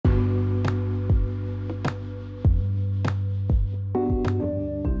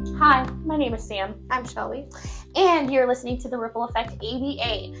Hi, my name is Sam. I'm Shelby. And you're listening to the Ripple Effect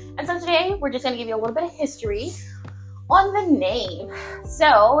ABA. And so today we're just going to give you a little bit of history on the name.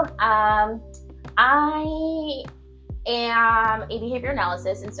 So, I am a behavior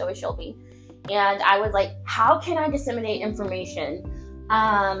analyst, and so is Shelby. And I was like, how can I disseminate information?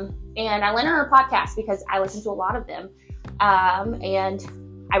 And I went on her podcast because I listen to a lot of them.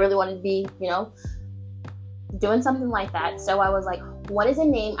 And I really wanted to be, doing something like that. So I was like, what is a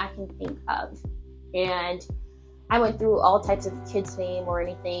name I can think of? And I went through all types of kids' name or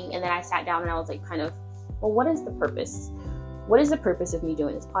anything. And then I sat down and I was like, well, what is the purpose? What is the purpose of me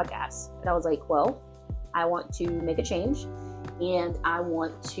doing this podcast? And I was like, well, I want to make a change and I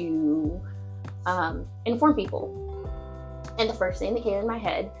want to inform people. And the first thing that came in my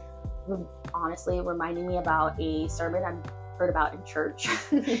head, honestly, reminding me about a sermon I heard about in church.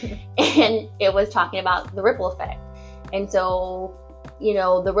 And it was talking about the ripple effect. And so,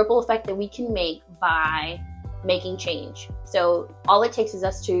 the ripple effect that we can make by making change. So all it takes is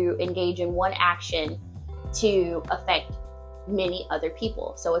us to engage in one action to affect many other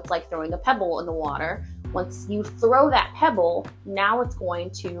people. So it's like throwing a pebble in the water. Once you throw that pebble, now it's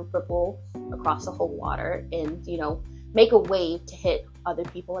going to ripple across the whole water and, make a wave to hit other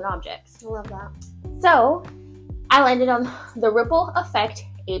people and objects. I love that. So I landed on the Ripple Effect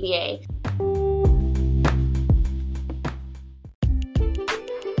ABA.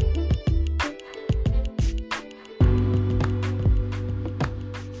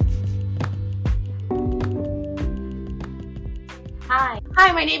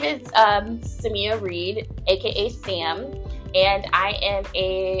 Hi, my name is Samia Reed, aka Sam, and I am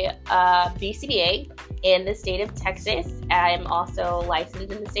a BCBA in the state of Texas. I am also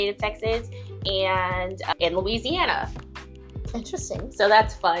licensed in the state of Texas and in Louisiana. Interesting. So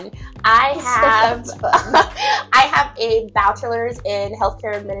that's fun. I have a bachelor's in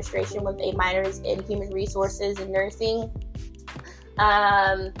healthcare administration with a minor's in human resources and nursing.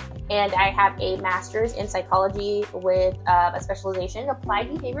 And I have a master's in psychology with a specialization in applied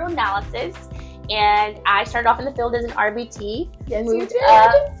behavioral analysis. And I started off in the field as an RBT, moved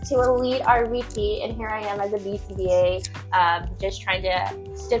up to a lead RBT, and here I am as a BCBA, just trying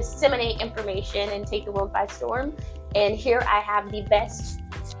to disseminate information and take the world by storm. And here I have the best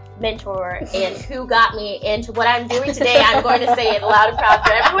mentor and who got me into what I'm doing today. I'm going to say it loud and proud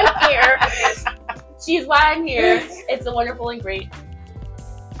for everyone here. She's why I'm here. It's wonderful and great.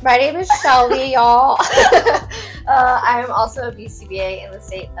 My name is Shelby, y'all. I'm also a BCBA in the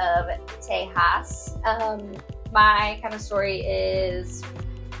state of Tejas. My kind of story is,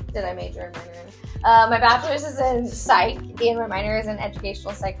 did I major and minor in? My bachelor's is in psych and my minor is in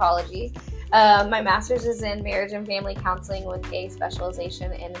educational psychology. My master's is in marriage and family counseling with a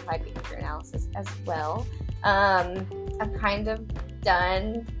specialization in applied behavior analysis as well. I've kind of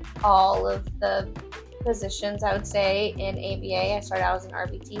done all of the positions, I would say, in ABA. I started out as an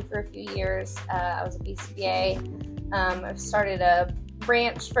RBT for a few years. I was a BCBA. I've started a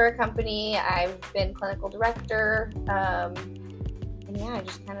branch for a company. I've been clinical director. And yeah, I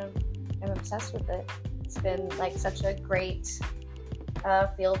just kind of am obsessed with it. It's been like such a great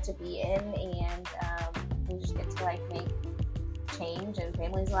field to be in, and we just get to make change in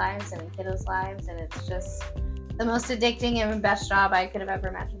families' lives and in kiddos' lives, and it's just the most addicting and best job I could have ever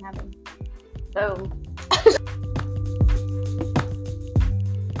imagined having. Boom.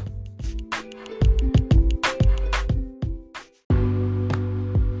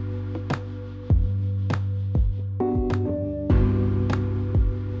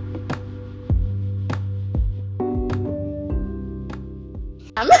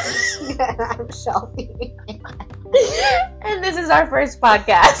 I'm Shelby. And this is our first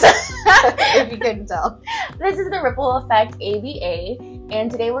podcast. If you couldn't tell. This is the Ripple Effect ABA,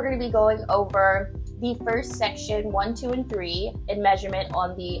 and today we're going to be going over the first section 1, 2, and 3 in measurement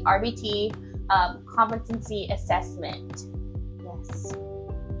on the RBT competency assessment. Yes.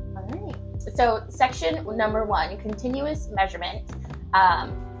 All right. So section number 1, continuous measurement,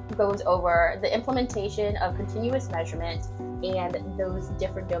 goes over the implementation of continuous measurement and those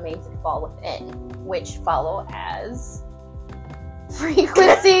different domains that fall within, which follow as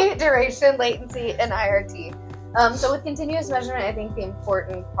frequency, duration, latency, and IRT. So with continuous measurement, I think the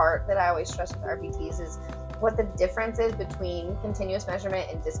important part that I always stress with RBTs is what the difference is between continuous measurement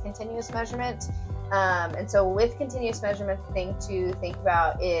and discontinuous measurement. And so with continuous measurement, the thing to think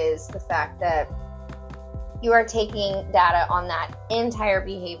about is the fact that you are taking data on that entire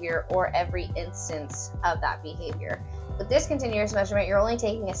behavior or every instance of that behavior. With discontinuous measurement, you're only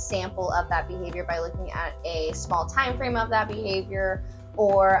taking a sample of that behavior by looking at a small time frame of that behavior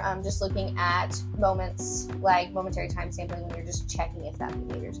or just looking at moments, like momentary time sampling, when you're just checking if that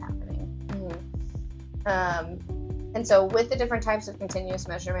behavior is happening. And so with the different types of continuous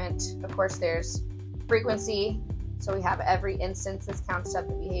measurement, of course, there's frequency. So we have every instance that's counted up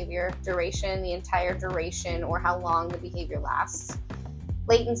the behavior. Duration, the entire duration, or how long the behavior lasts.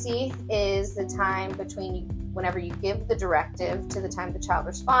 Latency is the time between whenever you give the directive to the time the child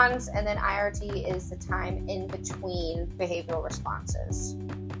responds. And then IRT is the time in between behavioral responses.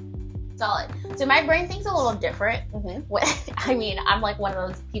 Solid. So my brain thinks a little different. I mean, I'm like one of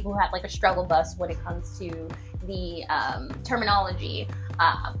those people who have like a struggle bus when it comes to the terminology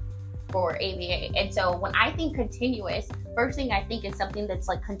for ABA. And so when I think continuous, first thing I think is something that's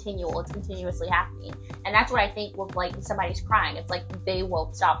like continual. It's continuously happening. And that's what I think with like when somebody's crying. It's like they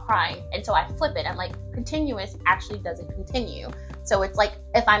won't stop crying. And so I flip it. I'm like, continuous actually doesn't continue. So it's like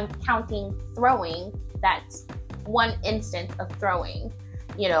if I'm counting throwing, that's one instance of throwing,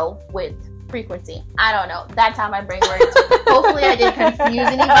 you know, with frequency. I don't know. That's how my brain works. Hopefully I didn't confuse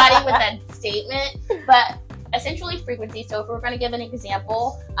anybody with that statement. But essentially frequency. So if we're going to give an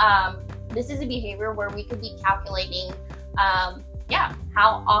example, this is a behavior where we could be calculating,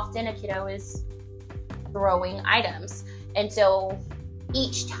 how often a kiddo is throwing items. And so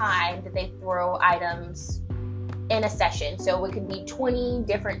each time that they throw items in a session, so it could be 20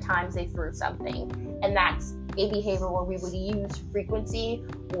 different times they threw something. And that's a behavior where we would use frequency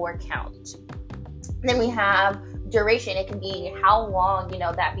or count. Then we have duration. It can be how long, you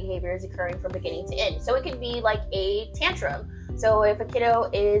know, that behavior is occurring from beginning to end. So it could be like a tantrum. So if a kiddo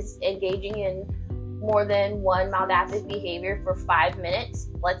is engaging in more than one maladaptive behavior for 5 minutes,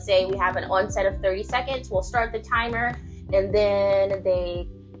 let's say we have an onset of 30 seconds, we'll start the timer, and then they,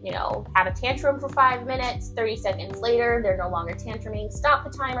 you know, have a tantrum for 5 minutes. 30 seconds later, they're no longer tantruming. Stop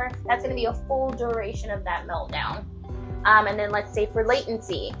the timer. That's going to be a full duration of that meltdown. And then let's say for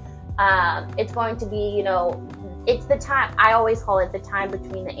latency, it's going to be, you know, it's the time, I always call it the time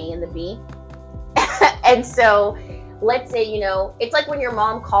between the A and the B. And so let's say, you know, it's like when your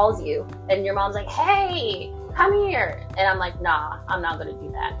mom calls you and your mom's like, hey, come here. And I'm like, nah, I'm not going to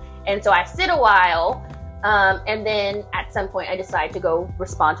do that. And so I sit a while. And then at some point I decide to go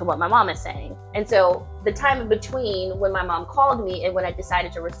respond to what my mom is saying. And so the time in between when my mom called me and when I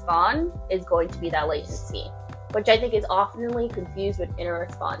decided to respond is going to be that latency, which I think is oftenly confused with inner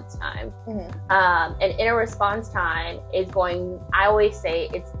response time. And inner response time is I always say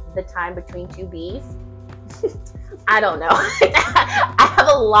it's the time between two B's. I don't know. I have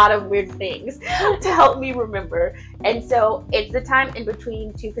a lot of weird things to help me remember. And so it's the time in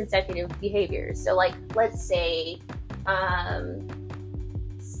between two consecutive behaviors. So like, let's say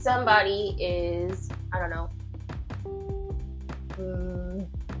somebody is, I don't know,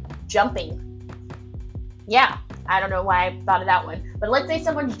 jumping. Yeah, I don't know why I thought of that one. But let's say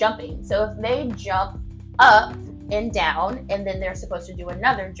someone's jumping. So if they jump up and down, and then they're supposed to do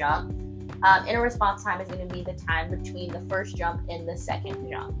another jump, inner response time is going to be the time between the first jump and the second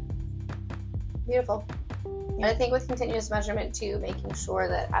jump. Beautiful. And I think with continuous measurement too, making sure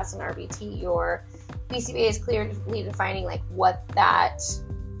that as an RBT, your BCBA is clearly defining like what that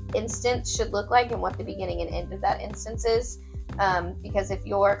instance should look like and what the beginning and end of that instance is. Because if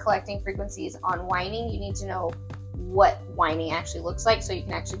you're collecting frequencies on whining, you need to know what whining actually looks like so you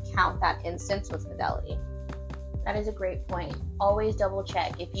can actually count that instance with fidelity. That is a great point. Always double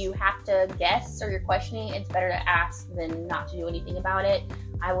check. If you have to guess or you're questioning, it's better to ask than not to do anything about it.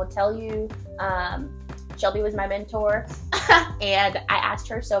 I will tell you, Shelby was my mentor, and I asked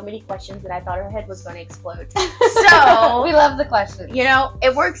her so many questions that I thought her head was going to explode. So we love the questions. You know,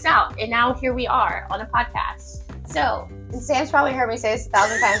 it works out, and now here we are on a podcast. So, and Sam's probably heard me say this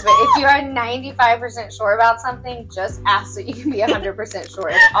 1,000 times, but if you are 95% sure about something, just ask so you can be 100% sure.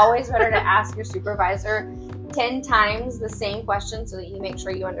 It's always better to ask your supervisor 10 times the same question so that you make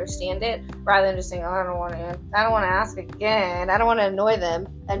sure you understand it, rather than just saying, oh, I don't want to ask again. I don't want to annoy them.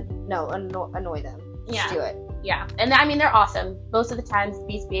 And no, annoy them. Just do it. Yeah. And I mean, they're awesome. Most of the times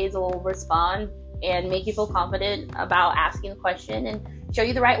BCBAs will respond and make you feel confident about asking the question and show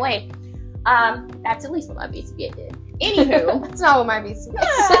you the right way. That's at least what my BCBA did. Anywho. That's not what my BCBA did.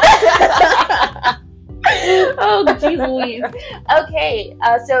 Oh, jeez Louise. Okay,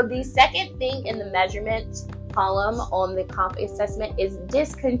 so the second thing in the measurement column on the comp assessment is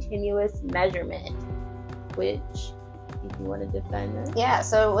discontinuous measurement, which, if you want to define that. Yeah,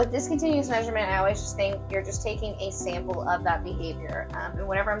 so with discontinuous measurement, I always just think you're just taking a sample of that behavior. And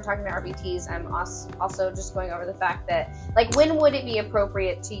whenever I'm talking to RBTs, I'm also just going over the fact that, like, when would it be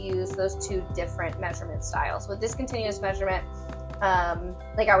appropriate to use those two different measurement styles? With discontinuous measurement,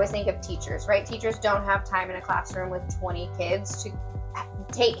 like I always think of teachers, right? Teachers don't have time in a classroom with 20 kids to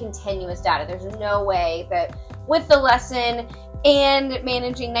take continuous data. There's no way that with the lesson and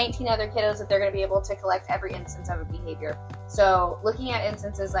managing 19 other kiddos that they're going to be able to collect every instance of a behavior. So looking at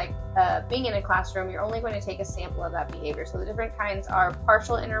instances like being in a classroom, you're only going to take a sample of that behavior. So the different kinds are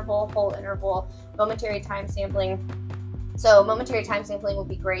partial interval, whole interval, momentary time sampling. So momentary time sampling will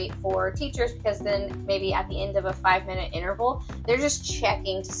be great for teachers because then maybe at the end of a 5-minute interval, they're just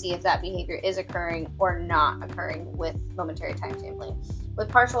checking to see if that behavior is occurring or not occurring with momentary time sampling. With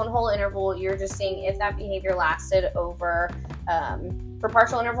partial and whole interval, you're just seeing if that behavior lasted over, for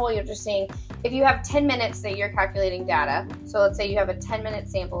partial interval, you're just seeing if you have 10 minutes that you're calculating data. So let's say you have a 10-minute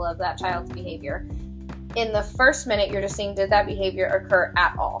sample of that child's behavior. In the first minute, you're just seeing, did that behavior occur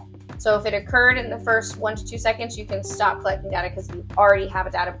at all? So if it occurred in the first 1 to 2 seconds, you can stop collecting data because you already have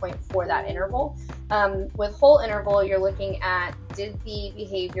a data point for that interval. With whole interval, you're looking at, did the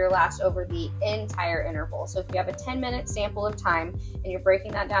behavior last over the entire interval? So if you have a 10-minute sample of time and you're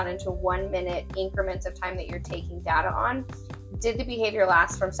breaking that down into 1-minute increments of time that you're taking data on, did the behavior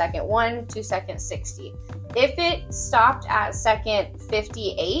last from second 1 to second 60? If it stopped at second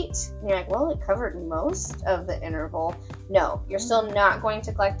 58, and you're like, well, it covered most of the interval, no, you're still not going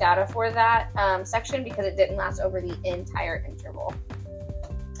to collect data for that section because it didn't last over the entire interval.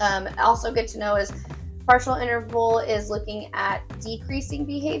 Also good to know is partial interval is looking at decreasing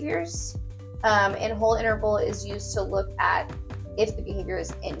behaviors, and whole interval is used to look at if the behavior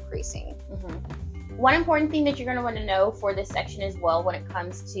is increasing. One important thing that you're going to want to know for this section as well when it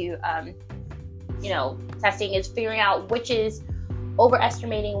comes to, testing is figuring out which is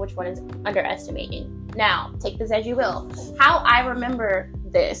overestimating, which one is underestimating. Now, take this as you will. How I remember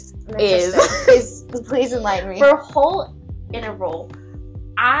this is please enlighten me. For whole interval,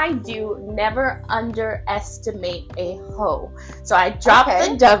 I do never underestimate a hoe. So I drop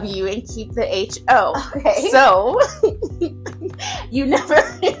the W and keep the HO. Okay. So you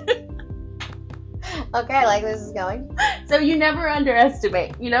never... Okay, I like this is going. So you never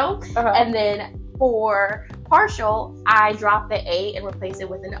underestimate, And then for partial, I drop the A and replace it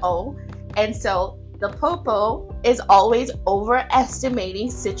with an O. And so the popo is always overestimating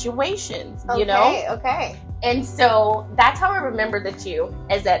situations, Okay. And so that's how I remember the two,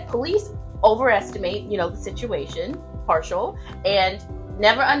 is that police overestimate, the situation, partial, and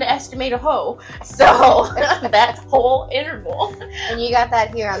never underestimate a hoe. So that's whole interval. And you got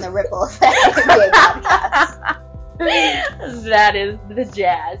that here on the Ripple Effect podcast. That is the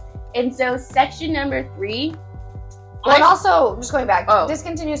jazz. And so section number 3. Well, and also, just going back,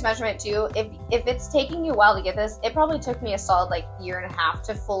 discontinuous measurement too, if it's taking you a while to get this, it probably took me a solid year and a half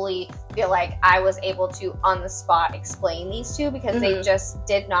to fully feel like I was able to, on the spot, explain these two because they just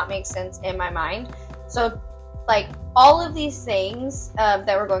did not make sense in my mind. So, all of these things that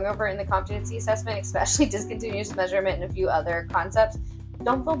we're going over in the competency assessment, especially discontinuous measurement and a few other concepts,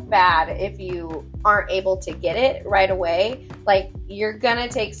 don't feel bad if you aren't able to get it right away. You're gonna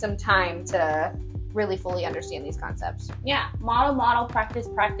take some time to really fully understand these concepts. Yeah, model, practice,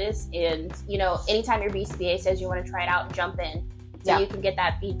 and anytime your BCBA says you want to try it out, jump in so you can get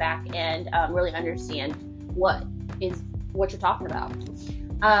that feedback and really understand what you're talking about.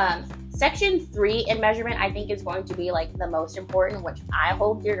 Section 3 in measurement, I think, is going to be the most important, which I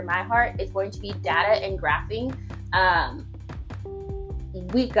hold dear to my heart. It's going to be data and graphing.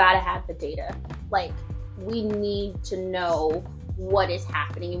 We've got to have the data. We need to know what is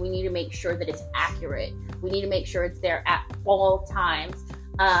happening, and we need to make sure that it's accurate. We need to make sure it's there at all times.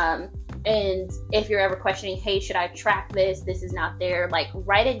 And if you're ever questioning, hey, should I track this? This is not there.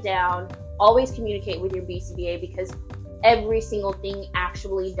 Write it down. Always communicate with your BCBA because every single thing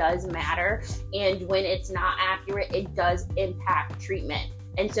actually does matter. And when it's not accurate, it does impact treatment.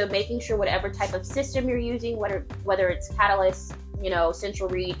 And so making sure whatever type of system you're using, whether it's Catalyst, Central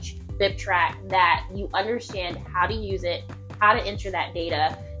Reach, BibTrack, that you understand how to use it, how to enter that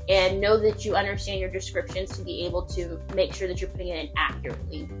data, and know that you understand your descriptions to be able to make sure that you're putting it in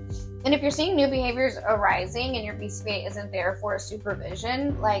accurately. And if you're seeing new behaviors arising and your BCBA isn't there for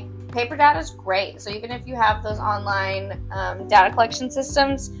supervision, paper data is great. So even if you have those online data collection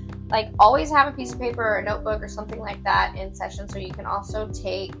systems, always have a piece of paper or a notebook or something like that in session so you can also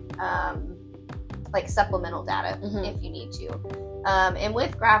take supplemental data if you need to. And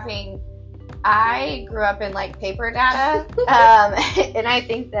with graphing, I grew up in paper data, and I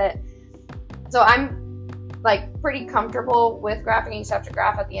think that, so I'm pretty comfortable with graphing. You just have to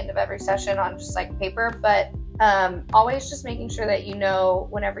graph at the end of every session on just paper, but always just making sure that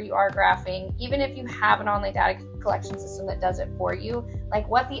whenever you are graphing, even if you have an online data collection system that does it for you,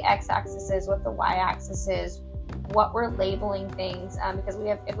 what the x-axis is, what the y-axis is, what we're labeling things, because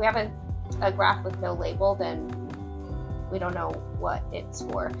if we have a graph with no label, then we don't know what it's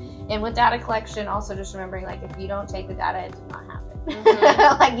for. And with data collection, also just remembering, like, if you don't take the data, it did not happen.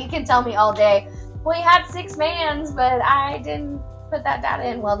 Mm-hmm. Like, you can tell me all day, well, he had 6 mans, but I didn't put that data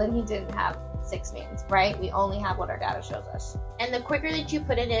in. Well, then he didn't have 6 mans, right? We only have what our data shows us. And the quicker that you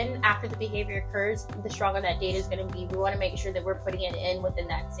put it in after the behavior occurs, the stronger that data is going to be. We want to make sure that we're putting it in within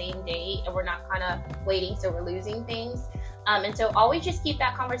that same day, and we're not kind of waiting, so we're losing things. And so always just keep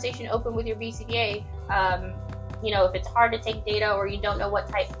that conversation open with your BCBA. If it's hard to take data, or you don't know what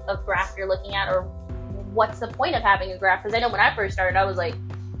type of graph you're looking at, or what's the point of having a graph? Because I know when I first started, I was like,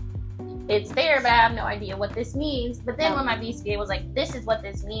 it's there, but I have no idea what this means. But then when my BCBA was like, this is what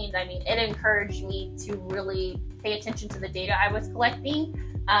this means, I mean, it encouraged me to really pay attention to the data I was collecting,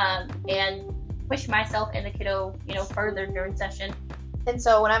 and push myself and the kiddo, further during session. And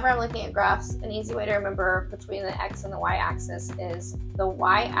so whenever I'm looking at graphs, an easy way to remember between the X and the Y axis is the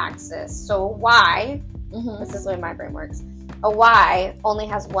Y axis. So a Y, this is the way my brain works, a Y only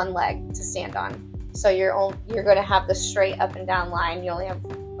has one leg to stand on. So you're going to have the straight up and down line. You only have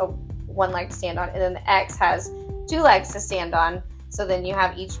one leg to stand on. And then the X has 2 legs to stand on. So then you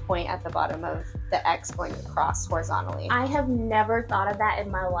have each point at the bottom of the X going across horizontally. I have never thought of that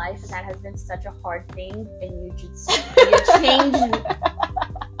in my life, and that has been such a hard thing. And you changed.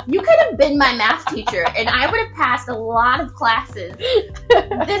 You could have been my math teacher, and I would have passed a lot of classes.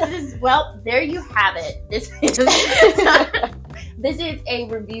 There you have it. This is a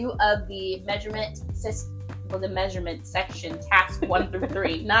review of the measurement system. The measurement section, task 1 through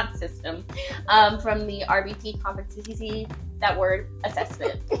 3, not system, from the RBT Competency, that word,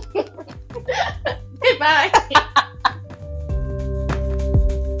 assessment. Goodbye.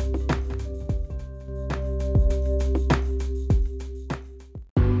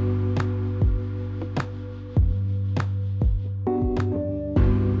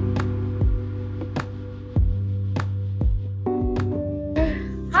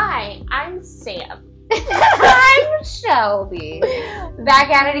 Hi, I'm Sam. I'm Shelby. Back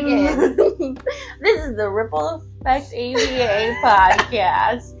at it again. This is the Ripple Effect ABA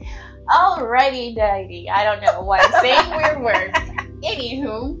podcast. Alrighty, Daddy. I don't know why I'm saying weird words.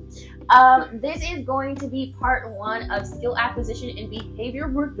 Anywho, this is going to be part 1 of skill acquisition and behavior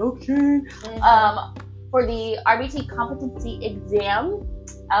reduction. For the RBT competency exam,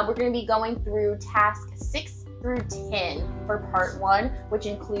 we're going to be going through task 6 through 10 for part 1, which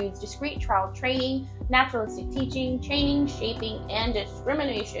includes discrete trial training, naturalistic teaching, chaining, shaping, and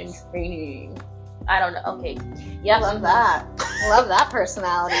discrimination training. I don't know. Okay. Yep. Love that. Love that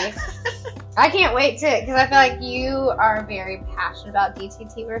personality. I can't wait because I feel like you are very passionate about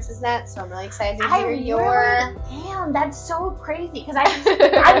DTT versus NET, so I'm really excited to hear your... Damn, that's so crazy, because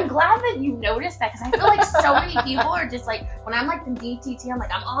I'm glad that you noticed that, because I feel like so many people are just like, when I'm like the DTT, I'm like,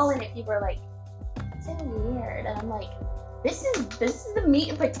 I'm all in it. People are like, it's so weird. And I'm like, this is the meat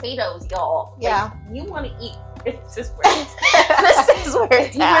and potatoes, y'all. Yeah. Like, you want to eat. This is where it's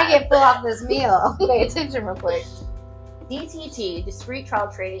you want to get full off this meal. Pay attention real quick. DTT, discrete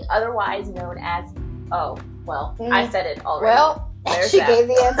trial training, otherwise known as, I said it already. Well, there's she that. gave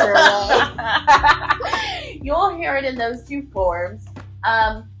the answer away. You'll hear it in those 2 forms.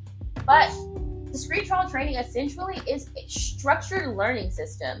 But discrete trial training essentially is a structured learning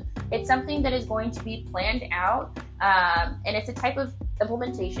system. It's something that is going to be planned out, and it's a type of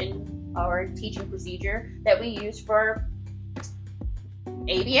implementation or teaching procedure that we use for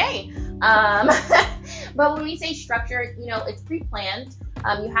ABA. But when we say structured, it's pre-planned.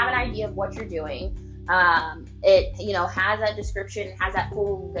 You have an idea of what you're doing. It, has that description, has that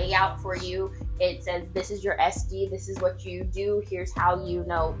full layout for you. It says, this is your SD, this is what you do, here's how you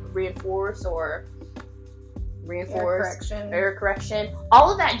reinforce error correction. All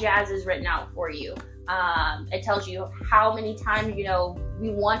of that jazz is written out for you. It tells you how many times, we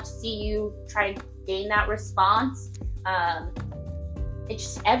want to see you try to gain that response. It's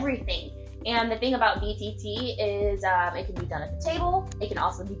just everything. And the thing about DTT is it can be done at the table. It can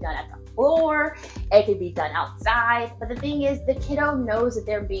also be done at the floor. It can be done outside. But the thing is, the kiddo knows that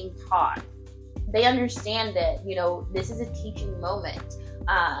they're being taught. They understand that, this is a teaching moment.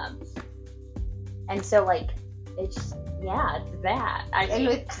 And so, it's that.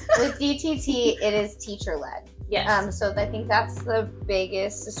 With DTT, it is teacher-led. Yes. So I think that's the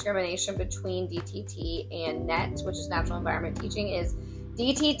biggest discrimination between DTT and NET, which is natural environment teaching, is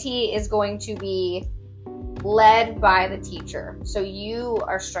DTT is going to be led by the teacher. So you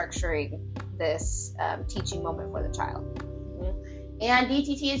are structuring this teaching moment for the child. Mm-hmm. And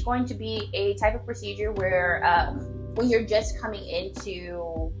DTT is going to be a type of procedure where when you're just coming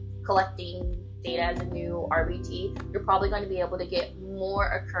into collecting data as a new RBT, you're probably going to be able to get more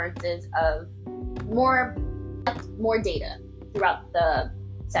occurrences of more more data throughout the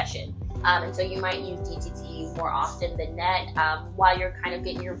session. And so you might use DTT more often than net while you're kind of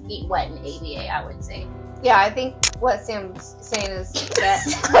getting your feet wet in ABA, I would say. Yeah, I think what Sam's saying is that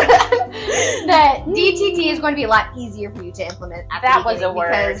that DTT is going to be a lot easier for you to implement at That the was a beginning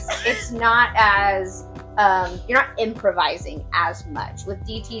word. because it's not as you're not improvising as much. With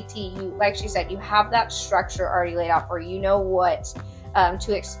DTT, you, like she said, you have that structure already laid out for you. You know what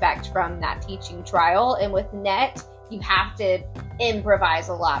to expect from that teaching trial, and with net, you have to improvise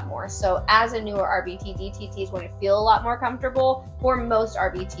a lot more. So as a newer RBT, DTT is going to feel a lot more comfortable. For most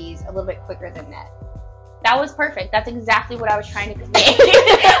RBTs, a little bit quicker than net. That was perfect. That's exactly what I was trying to convey.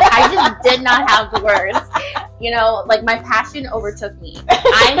 I just did not have the words. You know, like my passion overtook me.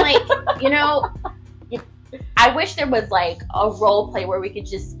 I'm like, you know, I wish there was like a role play where we could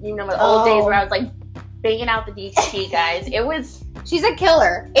just, you know, the old days where I was like banging out the DTT guys. It was. She's a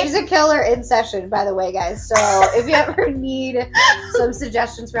killer. She's a killer in session, by the way, guys. So if you ever need some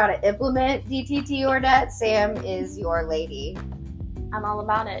suggestions for how to implement DTT or net, Sam is your lady. I'm all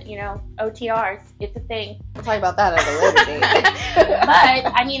about it, you know, OTRs, it's a thing. We'll talk about that at a later date.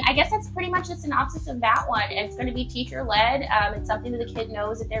 But, I mean, I guess that's pretty much the synopsis of that one. It's going to be teacher-led. It's something that the kid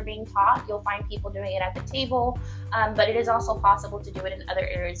knows that they're being taught. You'll find people doing it at the table, but it is also possible to do it in other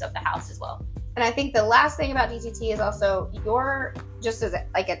areas of the house as well. And I think the last thing about DTT is also just as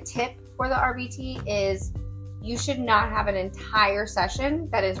a tip for the RBT is you should not have an entire session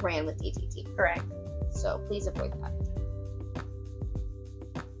that is ran with DTT. Correct. So please avoid that.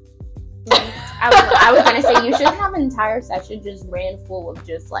 I was going to say you should have an entire session just ran full of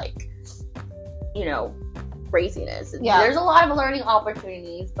just like, you know, craziness. Yeah. There's a lot of learning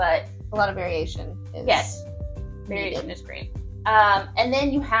opportunities, but a lot of variation. Yes, variation is great. And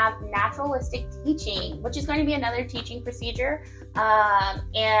then you have naturalistic teaching, which is going to be another teaching procedure.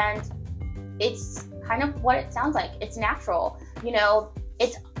 And it's kind of what it sounds like. It's natural. You know,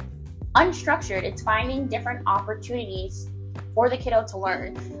 it's unstructured. It's finding different opportunities for the kiddo to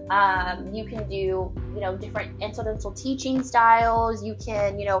learn. You can do, you know, different incidental teaching styles. You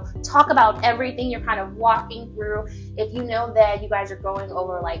can, you know, talk about everything you're kind of walking through. If you know that you guys are going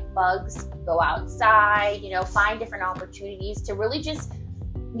over like bugs, go outside, you know, find different opportunities to really just,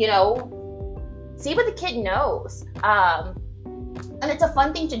 you know, see what the kid knows. And it's a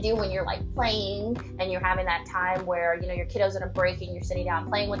fun thing to do when you're like playing and you're having that time where, you know, your kiddo's in a break and you're sitting down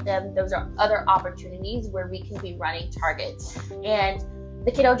playing with them. Those are other opportunities where we can be running targets. And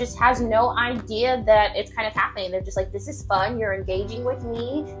the kiddo just has no idea that it's kind of happening. They're just like, this is fun. You're engaging with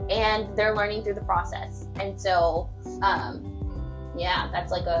me, and they're learning through the process. And so, yeah,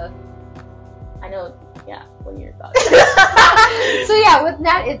 that's like I know, yeah, what are your thoughts? So yeah, with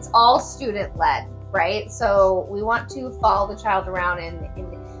net, it's all student led. Right? So we want to follow the child around, and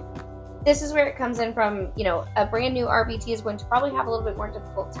this is where it comes in from, you know, a brand new RBT is going to probably have a little bit more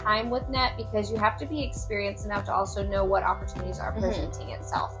difficult time with net because you have to be experienced enough to also know what opportunities are presenting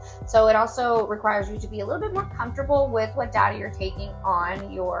itself. So it also requires you to be a little bit more comfortable with what data you're taking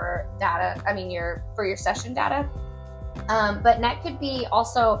on your data, for your session data. But net could be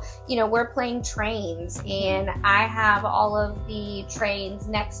also, you know, we're playing trains and I have all of the trains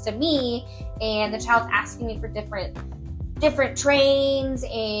next to me and the child's asking me for different trains,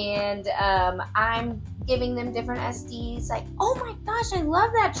 and I'm giving them different SDs like, oh my gosh, I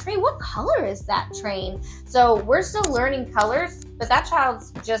love that train. What color is that train? So we're still learning colors, but that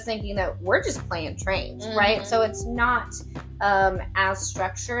child's just thinking that we're just playing trains, right? So it's not as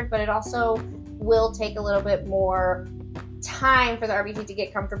structured, but it also will take a little bit more time for the RBT to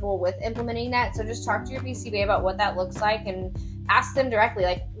get comfortable with implementing that. So just talk to your BCBA about what that looks like and ask them directly,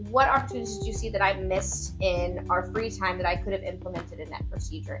 like, what opportunities did you see that I missed in our free time that I could have implemented a net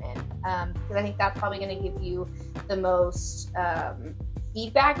procedure in? Because I think that's probably going to give you the most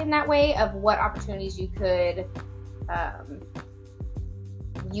feedback in that way of what opportunities you could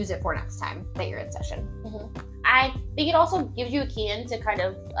use it for next time that you're in session. I think it also gives you a key in to kind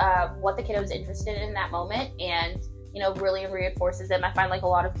of what the kiddo is interested in that moment, and you know, really reinforces them. I find like a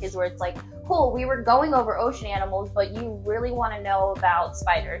lot of kids where it's like, cool, we were going over ocean animals, but you really want to know about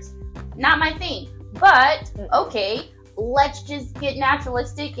spiders. Not my thing, but okay, let's just get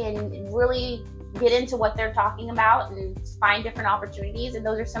naturalistic and really get into what they're talking about and find different opportunities. And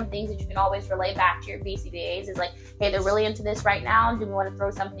those are some things that you can always relay back to your BCBAs is like, hey, they're really into this right now. Do we want to throw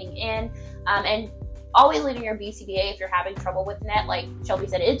something in? And always leaving your BCBA if you're having trouble with net. Like Shelby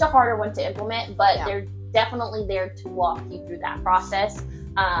said, it's a harder one to implement, but they're definitely there to walk you through that process.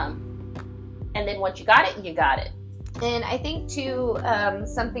 And then once you got it, you got it. And I think too,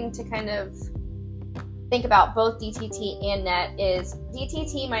 something to kind of think about both DTT and net is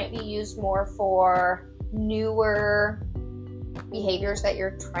DTT might be used more for newer behaviors that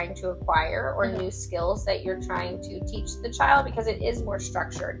you're trying to acquire or new skills that you're trying to teach the child, because it is more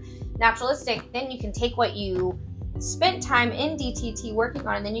structured. Naturalistic, then you can take what you spent time in DTT working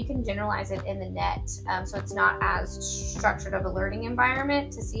on, and then you can generalize it in the net. So it's not as structured of a learning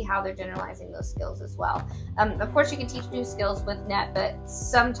environment to see how they're generalizing those skills as well. Of course, you can teach new skills with net, but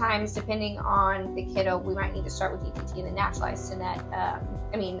sometimes depending on the kiddo, we might need to start with DTT and then naturalize to net.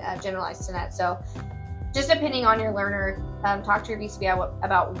 Generalize to net. So just depending on your learner, talk to your VCBI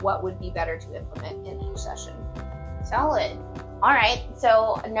about what would be better to implement in each session. Solid. All right.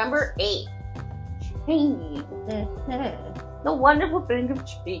 So number 8. Chaining. The wonderful thing of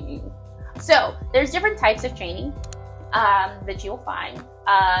chaining. So there's different types of chaining that you'll find.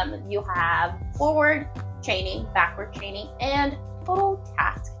 You have forward chaining, backward chaining, and total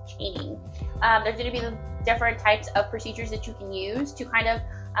task chaining. There's going to be the different types of procedures that you can use to kind of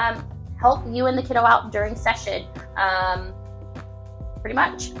help you and the kiddo out during session. Pretty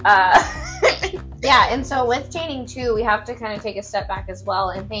much. Yeah, and so with chaining too, we have to kind of take a step back as well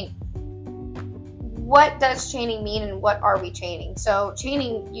and think, what does chaining mean and what are we chaining? So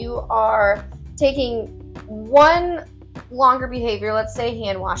chaining, you are taking one longer behavior, let's say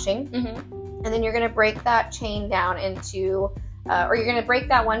hand washing, and then you're going to break that chain down into, or you're going to break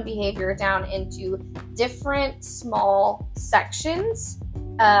that one behavior down into different small sections,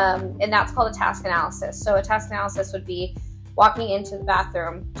 and that's called a task analysis. So a task analysis would be walking into the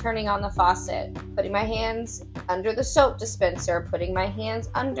bathroom, turning on the faucet, putting my hands under the soap dispenser, putting my hands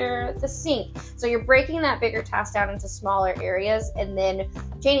under the sink. So you're breaking that bigger task down into smaller areas, and then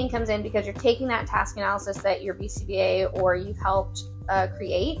chaining comes in because you're taking that task analysis that your BCBA or you've helped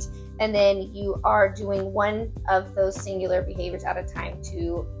create, and then you are doing one of those singular behaviors at a time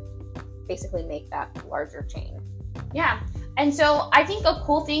to basically make that larger chain. Yeah. And so I think a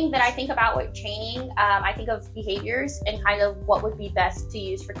cool thing that I think about with chaining, I think of behaviors and kind of what would be best to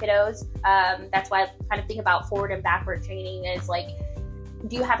use for kiddos. That's why I kind of think about forward and backward chaining is like,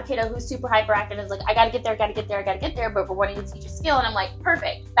 do you have a kiddo who's super hyperactive and is like, I gotta get there, but we're wanting to teach a skill, and I'm like,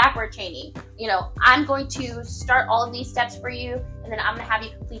 perfect, backward chaining. You know, I'm going to start all of these steps for you, and then I'm gonna have you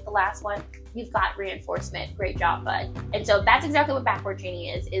complete the last one. You've got reinforcement. Great job, bud. And so that's exactly what backward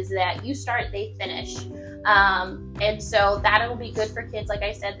chaining is that you start, they finish. And so that'll be good for kids, like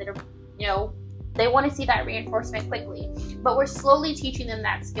I said, that are, you know, they want to see that reinforcement quickly, but we're slowly teaching them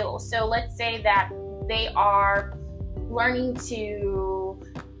that skill. So let's say that they are learning to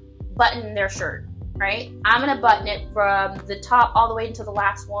button their shirt, right? I'm going to button it from the top all the way to the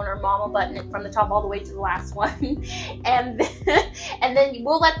last one, or mom will button it from the top all the way to the last one. and then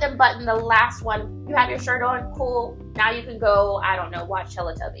we'll let them button the last one. You have your shirt on, cool. Now you can go, I don't know, watch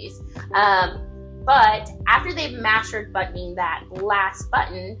Teletubbies. But after they've mastered buttoning that last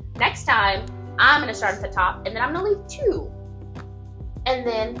button, next time I'm going to start at the top, and then I'm going to leave 2. And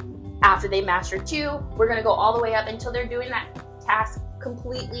then after they master 2, we're going to go all the way up until they're doing that task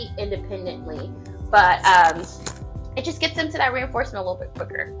completely independently. But it just gets them to that reinforcement a little bit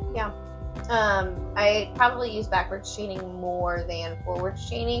quicker. Yeah. I probably use backwards chaining more than forwards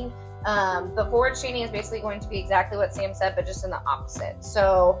chaining. The forward chaining is basically going to be exactly what Sam said, but just in the opposite.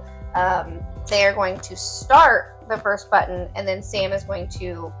 So they are going to start the first button, and then Sam is going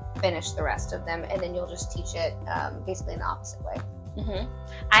to finish the rest of them, and then you'll just teach it basically in the opposite way.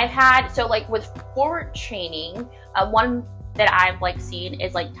 I've had, so like with forward chaining, one that I've like seen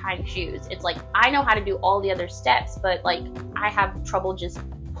is like tying shoes. It's like, I know how to do all the other steps, but like I have trouble just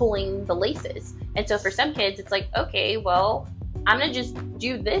pulling the laces. And so for some kids, it's like, okay, well, I'm gonna just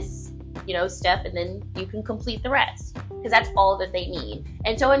do this, you know, step, and then you can complete the rest, because that's all that they need.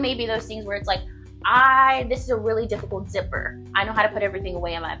 And so it may be those things where it's like, this is a really difficult zipper. I know how to put everything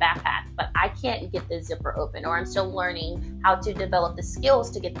away in my backpack, but I can't get the zipper open, or I'm still learning how to develop the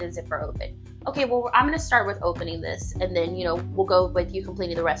skills to get the zipper open. Okay, well, I'm going to start with opening this, and then, you know, we'll go with you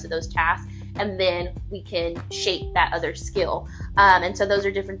completing the rest of those tasks, and then we can shape that other skill. And so those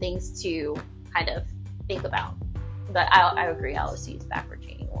are different things to kind of think about. But I agree, I always use backward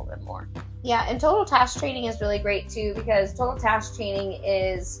chaining a little bit more. Yeah, and total task training is really great too, because total task training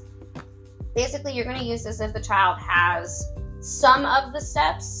is basically, you're going to use this if the child has some of the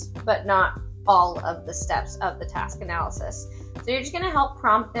steps, but not all of the steps of the task analysis. So you're just going to help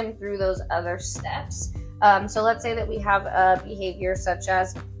prompt them through those other steps. So let's say that we have a behavior such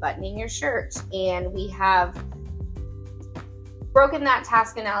as buttoning your shirt, and we have broken that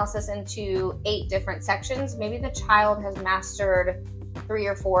task analysis into 8 different sections. Maybe the child has mastered 3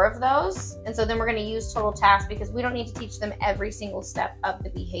 or 4 of those, and so then we're going to use total task, because we don't need to teach them every single step of the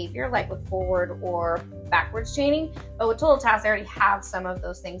behavior like with forward or backwards chaining, but with total task they already have some of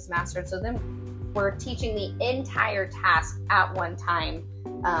those things mastered. So then we're teaching the entire task at one time,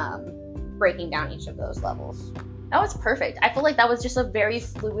 breaking down each of those levels. That was perfect. I feel like that was just a very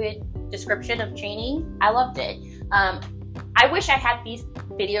fluid description of chaining. I loved it. I wish I had these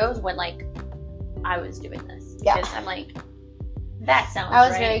videos when like I was doing this. Yeah. Because I'm like, that sounds I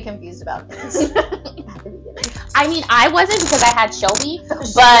was right. very confused about this at the beginning. I mean, I wasn't because I had Shelby,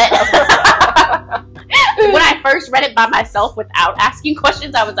 but when I first read it by myself without asking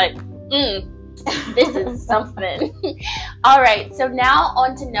questions, I was like, this is something. All right, so now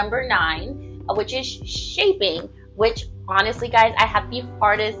on to number 9, which is shaping, which honestly, guys, I have the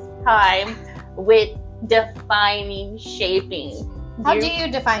hardest time with defining shaping. How do you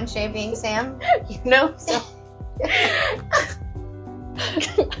define shaping, Sam? You know, so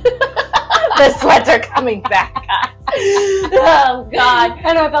the sweats are coming back, guys. Oh God!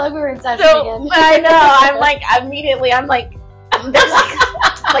 I know. I felt like we were in session again. I know. I'm like immediately. I'm like, there's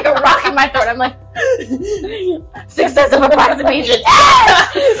like a rock in my throat. I'm like, successive approximations.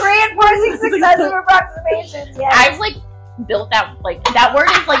 Yes! Reinforcing successive approximations. Yes. I've like built that, like that word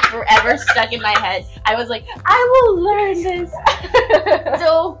is like forever stuck in my head. I was like, I will learn this.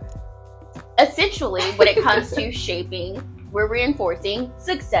 So essentially, when it comes to shaping, we're reinforcing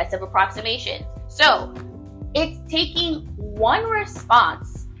successive approximation. So it's taking one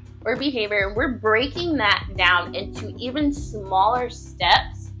response or behavior and we're breaking that down into even smaller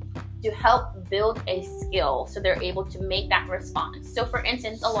steps to help build a skill so they're able to make that response. So for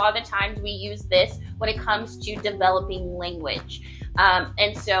instance, a lot of the times we use this when it comes to developing language.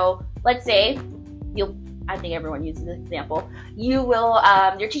 And so let's say I think everyone uses this example. You will,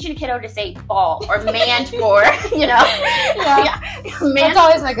 you're teaching a kiddo to say ball or man for, you know. Yeah. Man. That's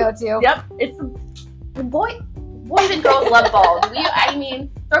always my go-to. Yep. It's boys and girls love balls. I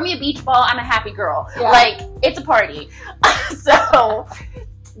mean, throw me a beach ball, I'm a happy girl. Yeah. Like, it's a party. So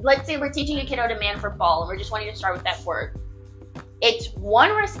let's say we're teaching a kiddo to man for ball and we're just wanting to start with that word. It's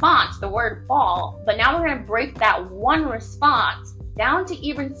one response, the word ball, but now we're going to break that one response down to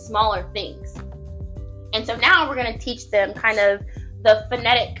even smaller things. And so now we're going to teach them kind of the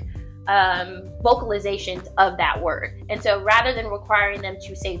phonetic vocalizations of that word. And so rather than requiring them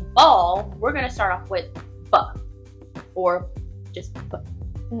to say ball, we're going to start off with buh or just buh.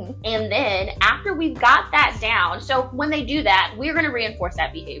 Mm-hmm. And then after we've got that down, so when they do that, we're going to reinforce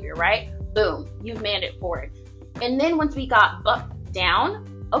that behavior, right? Boom, you've manned it forward. And then once we got buh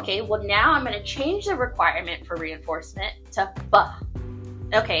down, okay, well now I'm going to change the requirement for reinforcement to buh.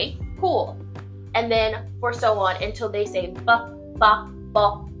 Okay, cool. And then for so on until they say buh, buh,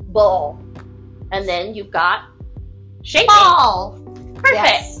 buh, ball. And then you've got shaping. Ball. Perfect.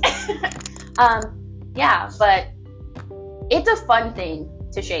 Yes. Yeah, but it's a fun thing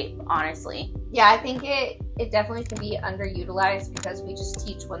to shape, honestly. Yeah, I think it definitely can be underutilized because we just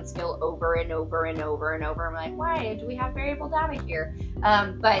teach one skill over and over and over and over. I'm like, why do we have variable data here?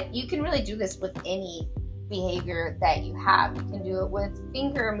 But you can really do this with any behavior that you have. You can do it with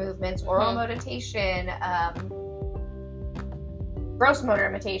finger movements, oral notation, gross motor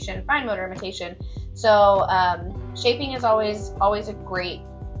imitation, fine motor imitation. So shaping is always a great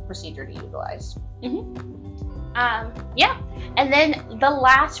procedure to utilize. Yeah, and then the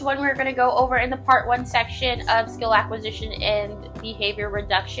last one we're going to go over in the part 1 section of skill acquisition and behavior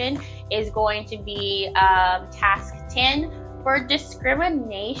reduction is going to be task 10 for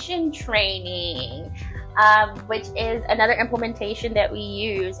discrimination training, which is another implementation that we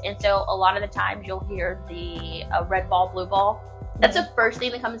use. And so a lot of the times you'll hear the red ball, blue ball. That's the first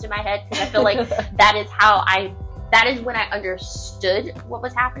thing that comes to my head because I feel like that is when I understood what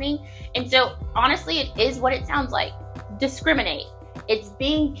was happening. And so honestly, it is what it sounds like. Discriminate. It's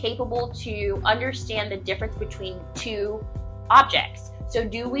being capable to understand the difference between two objects. So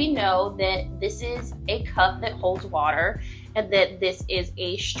do we know that this is a cup that holds water and that this is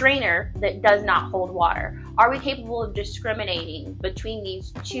a strainer that does not hold water? Are we capable of discriminating between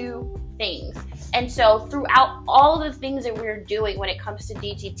these two things? And so throughout all the things that we're doing when it comes to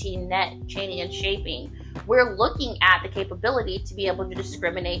DTT, net, chaining, and shaping, we're looking at the capability to be able to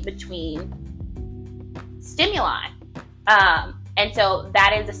discriminate between stimuli. And so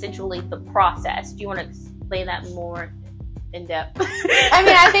that is essentially the process. Do you want to explain that more in depth? I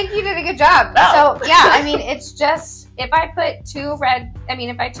mean, I think you did a good job. Oh. So yeah, I mean, it's just, if I put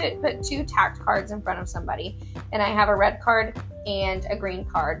put two tacked cards in front of somebody and I have a red card and a green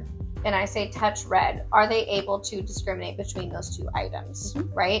card and I say touch red, are they able to discriminate between those two items,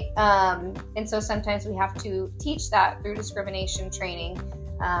 right? And so sometimes we have to teach that through discrimination training,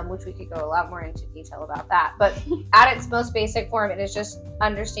 which we could go a lot more into detail about that. But at its most basic form, it is just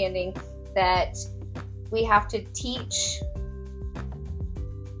understanding that we have to teach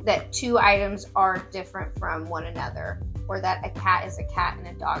that two items are different from one another, or that a cat is a cat and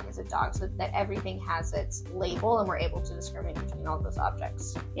a dog is a dog, so that everything has its label and we're able to discriminate between all those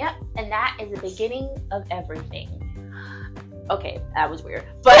objects. Yep, and that is the beginning of everything. Okay, that was weird,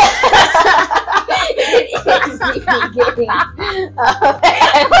 but it is the beginning of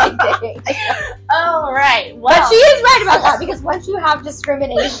everything. All right, well, but she is right about that, because once you have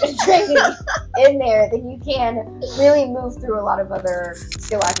discrimination training in there, then you can really move through a lot of other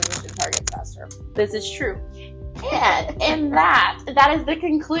skill acquisition targets faster. This is true. And that is the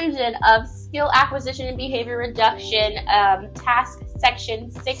conclusion of skill acquisition and behavior reduction task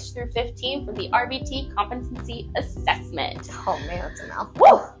section 6 through 15 for the RBT competency assessment. Oh man, that's a mouthful.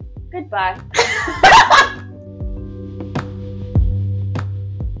 Woo! Goodbye.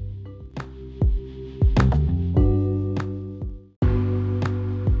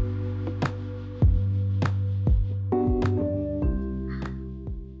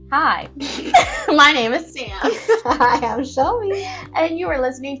 Hi, my name is Sam. Hi, I'm Shelby. And you are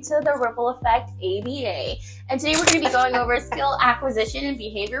listening to the Ripple Effect ABA. And today we're going to be going over skill acquisition and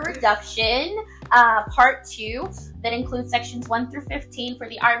behavior reduction, part 2, that includes sections 1 through 15 for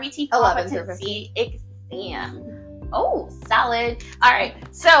the RBT competency exam. Oh, solid. All right.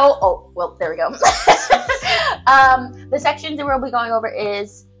 So, there we go. The sections that we'll be going over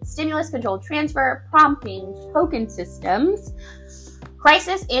is stimulus controlled transfer, prompting, token systems,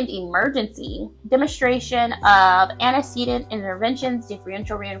 crisis and emergency, demonstration of antecedent interventions,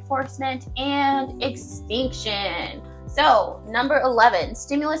 differential reinforcement, and extinction. So, number 11,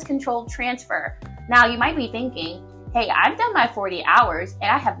 stimulus controlled transfer. Now, you might be thinking, hey, I've done my 40 hours and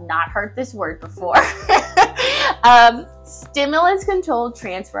I have not heard this word before. Stimulus controlled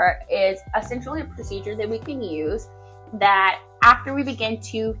transfer is essentially a procedure that we can use that after we begin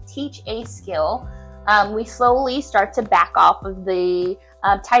to teach a skill, we slowly start to back off of the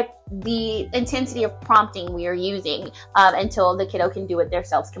intensity of prompting we are using until the kiddo can do it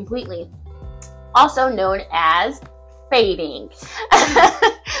themselves completely. Also known as fading.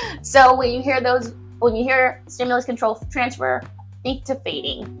 So when you hear stimulus control transfer, think to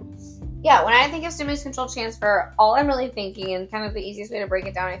fading. Yeah, when I think of stimulus control transfer, all I'm really thinking, and kind of the easiest way to break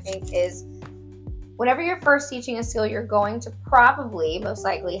it down, I think, is whenever you're first teaching a skill, you're going to probably, most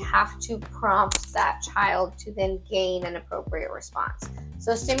likely, have to prompt that child to then gain an appropriate response.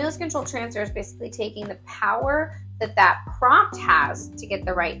 So stimulus control transfer is basically taking the power that that prompt has to get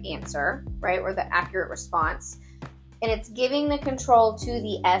the right answer, right, or the accurate response, and it's giving the control to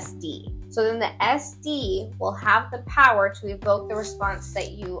the SD. So then the SD will have the power to evoke the response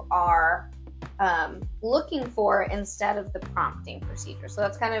that you are looking for instead of the prompting procedure. So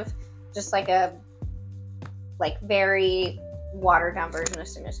that's kind of just like a very watered down version of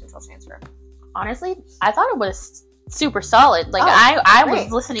stimulus control transfer. Honestly, I thought it was super solid. I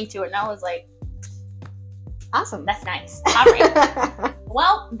was listening to it and I was like, awesome. That's nice. All right.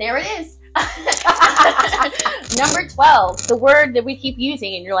 Well, there it is. Number 12, the word that we keep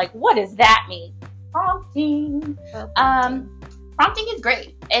using and you're like, what does that mean? Prompting. Prompting is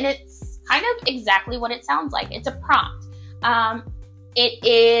great, and it's kind of exactly what it sounds like. It's a prompt. It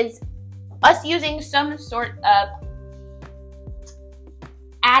is us using some sort of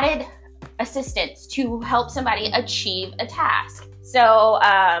added assistance to help somebody achieve a task. So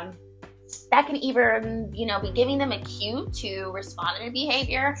that can either, be giving them a cue to respond to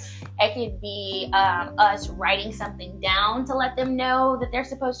behavior. It could be us writing something down to let them know that they're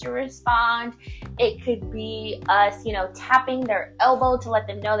supposed to respond. It could be us, tapping their elbow to let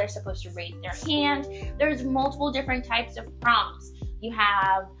them know they're supposed to raise their hand. There's multiple different types of prompts. You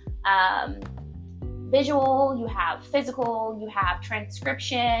have visual, you have physical, you have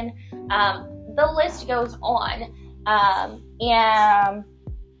transcription. The list goes on. And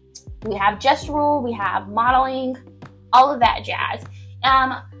we have gestural, we have modeling, all of that jazz.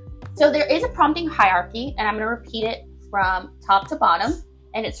 So there is a prompting hierarchy, and I'm going to repeat it from top to bottom.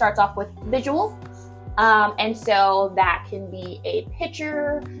 And it starts off with visual. And so that can be a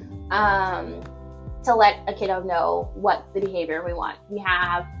picture to let a kiddo know what the behavior we want. We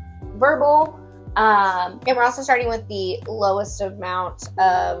have verbal. And we're also starting with the lowest amount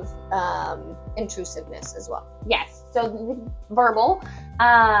of intrusiveness as well. Yes, so verbal.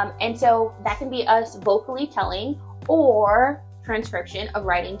 And so that can be us vocally telling or transcription of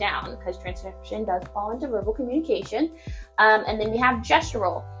writing down, because transcription does fall into verbal communication. And then we have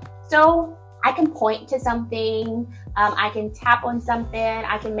gestural. So I can point to something, I can tap on something,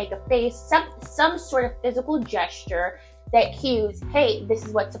 I can make a face, some sort of physical gesture that cues, hey, this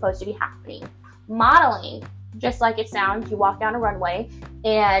is what's supposed to be happening. Modeling, just like it sounds, you walk down a runway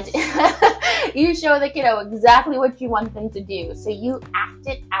and You show the kiddo exactly what you want them to do. So you act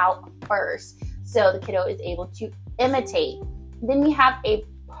it out first so the kiddo is able to imitate. Then we have a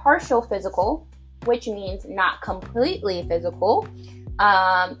partial physical, which means not completely physical.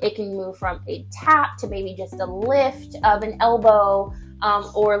 It can move from a tap to maybe just a lift of an elbow,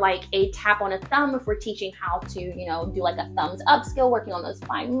 or like a tap on a thumb if we're teaching how to, do like a thumbs up skill, working on those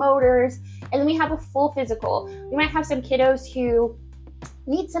fine motors. And then we have a full physical. We might have some kiddos who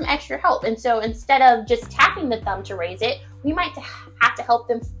need some extra help. And so instead of just tapping the thumb to raise it, we might have to help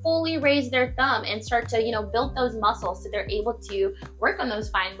them fully raise their thumb and start to, build those muscles so they're able to work on those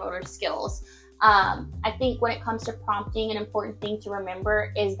fine motor skills. I think when it comes to prompting, an important thing to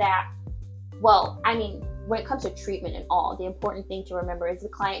remember is that, when it comes to treatment and all, the important thing to remember is the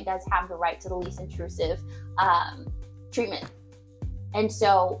client does have the right to the least intrusive treatment. And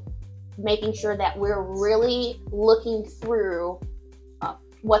so making sure that we're really looking through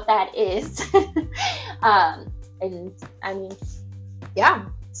what that is. Yeah.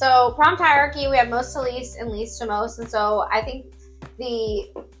 So prompt hierarchy, we have most to least and least to most. And so I think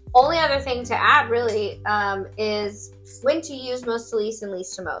the only other thing to add really is when to use most to least and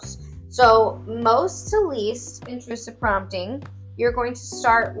least to most. So most to least intrusive prompting, you're going to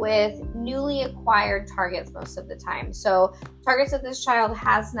start with newly acquired targets most of the time. So targets that this child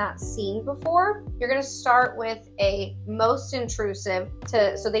has not seen before, you're going to start with a most intrusive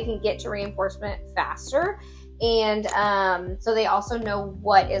so they can get to reinforcement faster. And so they also know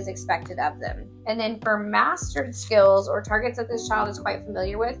what is expected of them. And then for mastered skills or targets that this child is quite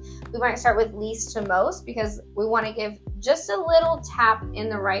familiar with, we might start with least to most because we want to give just a little tap in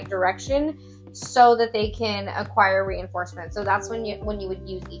the right direction so that they can acquire reinforcement. So that's when you would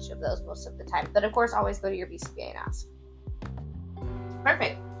use each of those most of the time. But of course, always go to your BCBA and ask.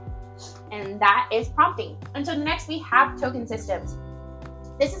 Perfect. And that is prompting. And so the next we have token systems.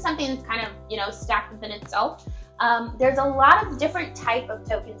 This is something that's kind of, stacked within itself. There's a lot of different type of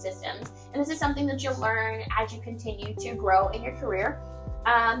token systems, and this is something that you'll learn as you continue to grow in your career.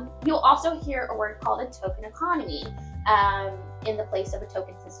 You'll also hear a word called a token economy in the place of a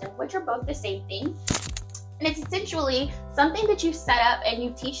token system, which are both the same thing. And it's essentially something that you set up and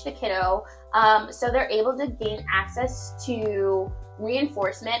you teach the kiddo so they're able to gain access to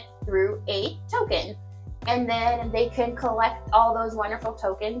reinforcement through a token. And then they can collect all those wonderful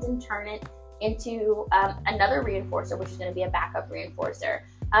tokens and turn it into another reinforcer, which is going to be a backup reinforcer.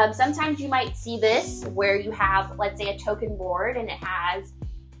 Sometimes you might see this where you have, let's say, a token board and it has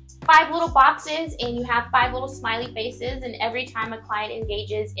 5 little boxes and you have 5 little smiley faces, and every time a client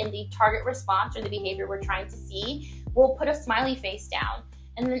engages in the target response or the behavior we're trying to see, we'll put a smiley face down.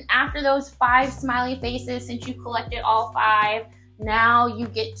 And then after those 5 smiley faces, since you collected all 5, now you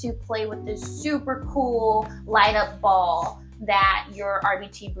get to play with this super cool light up ball that your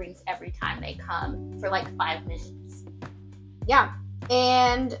RBT brings every time they come for like 5 minutes. Yeah.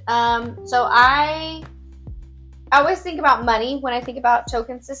 And so I always think about money when I think about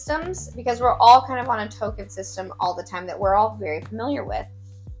token systems, because we're all kind of on a token system all the time that we're all very familiar with.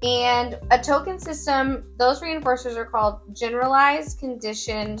 And a token system, those reinforcers are called generalized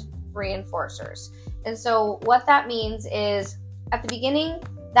conditioned reinforcers. And so what that means is at the beginning,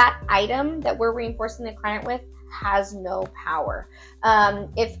 that item that we're reinforcing the client with has no power.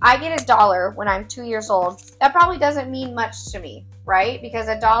 If I get $1 when I'm 2 years old, that probably doesn't mean much to me, right? Because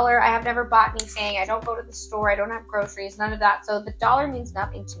 $1, I have never bought anything. I don't go to the store. I don't have groceries, none of that. So the $1 means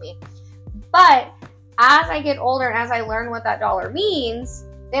nothing to me. But as I get older and as I learn what that $1 means,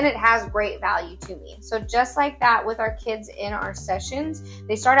 then it has great value to me. So just like that with our kids in our sessions,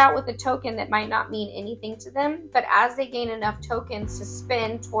 they start out with a token that might not mean anything to them, but as they gain enough tokens to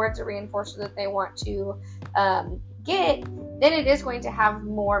spend towards a reinforcer that they want to get, then it is going to have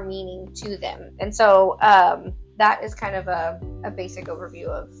more meaning to them. And so that is kind of a basic overview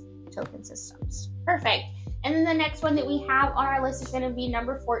of token systems. Perfect. And then the next one that we have on our list is going to be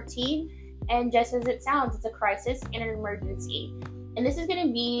number 14. And just as it sounds, it's a crisis and an emergency. And this is going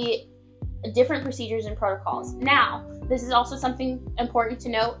to be different procedures and protocols. Now, this is also something important to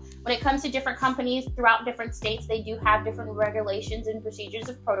note. When it comes to different companies throughout different states, they do have different regulations and procedures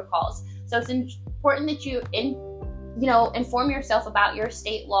of protocols. So it's important that you inform yourself about your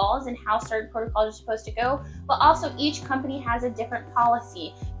state laws and how certain protocols are supposed to go. But also, each company has a different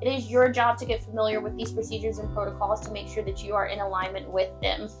policy. It is your job to get familiar with these procedures and protocols to make sure that you are in alignment with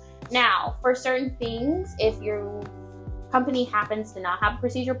them. Now, for certain things, if your company happens to not have a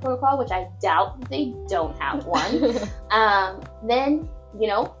procedure protocol, which I doubt they don't have one, then,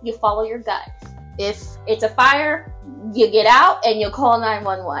 you follow your gut. If it's a fire, you get out and you call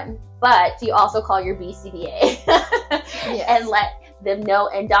 911. But you also call your BCBA yes. and let them know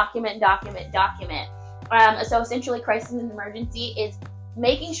and document. So essentially, crisis and emergency is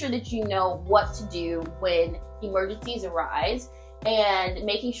making sure that you know what to do when emergencies arise, and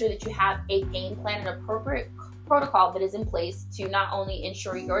making sure that you have a game plan and appropriate protocol that is in place to not only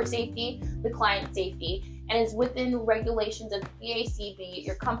ensure your safety, the client's safety, and is within regulations of BACB,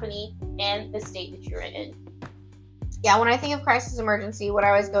 your company, and the state that you're in. Yeah, when I think of crisis emergency, what I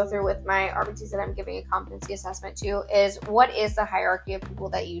always go through with my RBTs that I'm giving a competency assessment to is what is the hierarchy of people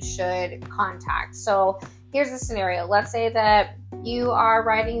that you should contact. So here's the scenario. Let's say that you are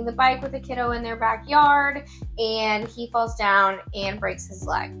riding the bike with a kiddo in their backyard and he falls down and breaks his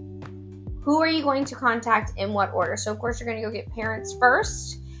leg. Who are you going to contact in what order? So of course you're going to go get parents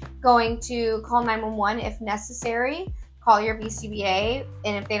first, going to call 911 if necessary, call your BCBA,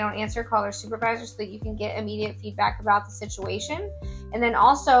 and if they don't answer, call their supervisor so that you can get immediate feedback about the situation. And then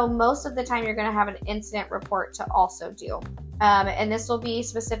also, most of the time, you're going to have an incident report to also do. And this will be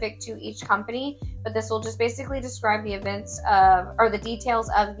specific to each company, but this will just basically describe the events or the details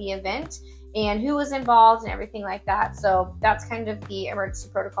of the event and who was involved and everything like that. So that's kind of the emergency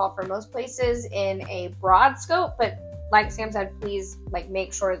protocol for most places in a broad scope. But like Sam said, please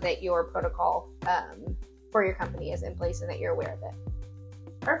make sure that your protocol for your company is in place and that you're aware of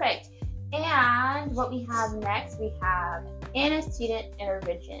it. Perfect. And what we have next, we have antecedent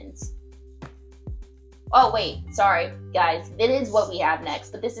interventions. Oh, wait, sorry, guys. It is what we have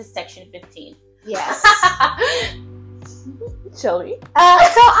next, but this is section 15. Yes. Shall we? So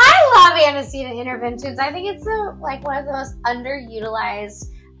I love antecedent interventions. I think it's one of the most underutilized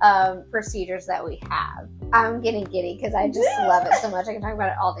procedures that we have. I'm getting giddy because I just love it so much. I can talk about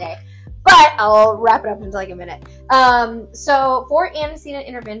it all day. But I'll wrap it up into a minute. So for antecedent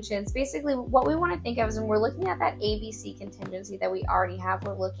interventions, basically what we want to think of is when we're looking at that ABC contingency that we already have,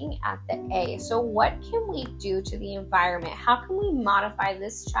 we're looking at the A. So what can we do to the environment? How can we modify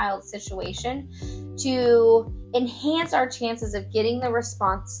this child's situation to enhance our chances of getting the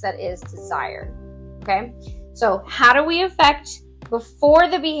response that is desired? Okay, so how do we affect before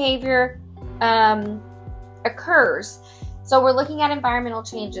the behavior occurs? So we're looking at environmental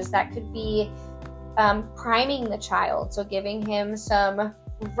changes. That could be priming the child, so giving him some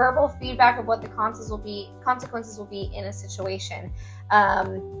verbal feedback of what the consequences will be in a situation.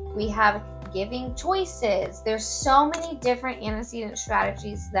 We have giving choices. There's so many different antecedent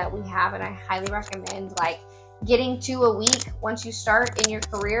strategies that we have, and I highly recommend getting 2 a week once you start in your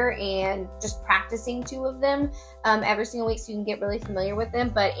career and just practicing 2 of them every single week so you can get really familiar with them.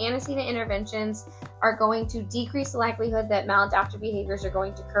 But antecedent interventions are going to decrease the likelihood that maladaptive behaviors are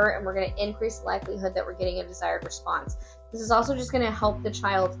going to occur, and we're going to increase the likelihood that we're getting a desired response. This is also just going to help the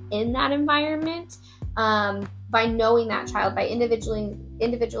child in that environment by knowing that child, by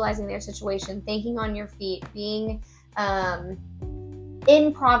individualizing their situation, thinking on your feet, being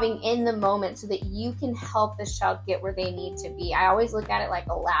improving in the moment so that you can help this child get where they need to be. I always look at it like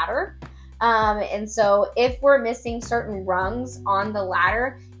a ladder. And so if we're missing certain rungs on the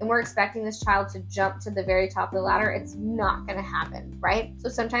ladder and we're expecting this child to jump to the very top of the ladder, it's not going to happen, right? So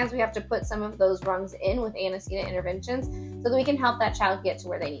sometimes we have to put some of those rungs in with antecedent interventions so that we can help that child get to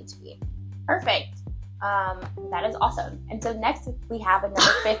where they need to be. Perfect. That is awesome. And so next we have a number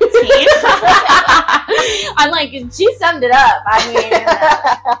 15. I'm like, she summed it up. I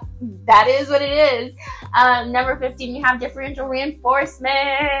mean, that is what it is. Number 15, we have differential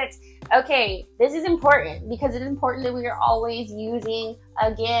reinforcement. Okay, this is important because it is important that we are always using,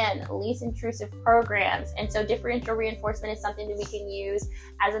 again, least intrusive programs. And so differential reinforcement is something that we can use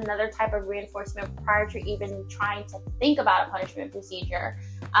as another type of reinforcement prior to even trying to think about a punishment procedure.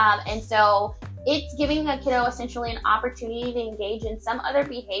 And so it's giving a kiddo essentially an opportunity to engage in some other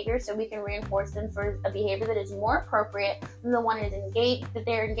behavior so we can reinforce them for a behavior that is more appropriate than the one that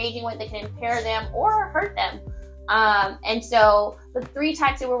they're engaging with that can impair them or hurt them. And so the 3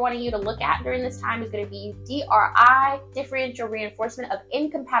 types that we're wanting you to look at during this time is going to be DRI, differential reinforcement of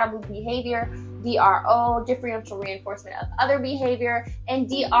incompatible behavior, DRO, differential reinforcement of other behavior, and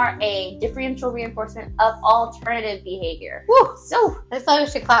DRA, differential reinforcement of alternative behavior. Woo! So I thought we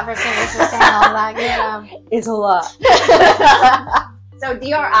should clap for Cindy for saying all that. It's a lot. So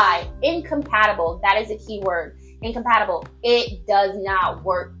DRI, incompatible, that is a key word. Incompatible. It does not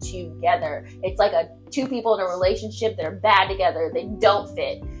work together. It's like 2 people in a relationship that are bad together. They don't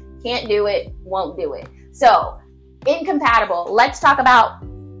fit. Can't do it. Won't do it. So, incompatible. Let's talk about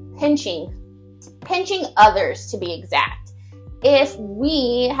pinching. Pinching others, to be exact. If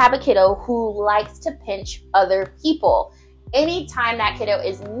we have a kiddo who likes to pinch other people, anytime that kiddo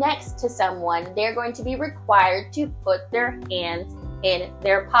is next to someone, they're going to be required to put their hands in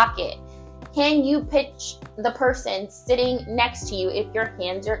their pocket. Can you pitch the person sitting next to you if your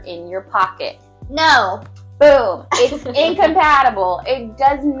hands are in your pocket? No. Boom. It's incompatible. It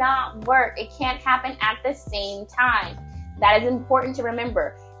does not work. It can't happen at the same time. That is important to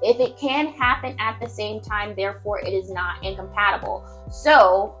remember. If it can happen at the same time, therefore it is not incompatible.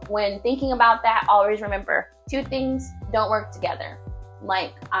 So when thinking about that, always remember, two things don't work together.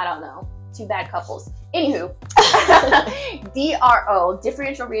 Like, I don't know, two bad couples. Anywho, DRO,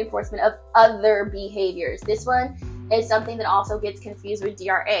 differential reinforcement of other behaviors. This one is something that also gets confused with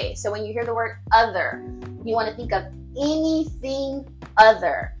DRA. So when you hear the word other, you want to think of anything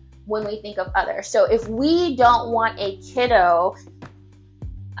other when we think of other. So if we don't want a kiddo,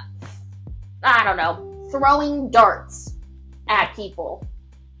 I don't know, throwing darts at people,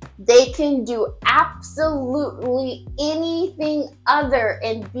 they can do absolutely anything other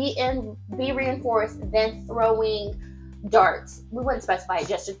and be reinforced than throwing darts. We wouldn't specify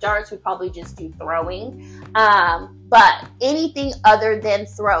just darts, we'd probably just do throwing. But anything other than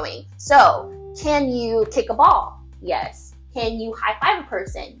throwing. So, can you kick a ball? Yes. Can you high five a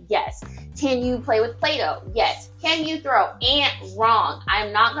person? Yes. Can you play with Play-Doh? Yes. Can you throw? And wrong.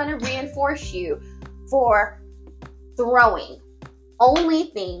 I'm not going to reinforce you for throwing. Only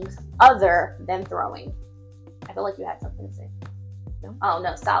things other than throwing. I feel like you had something to say. No? Oh,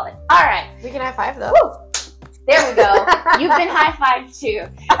 no. Solid. All right. We can high five, though. Woo! There we go. You've been high-fived, too.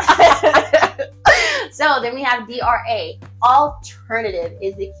 So then we have DRA. Alternative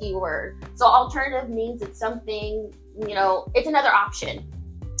is the key word. So alternative means it's something, it's another option.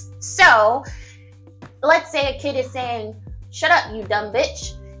 So let's say a kid is saying, "Shut up, you dumb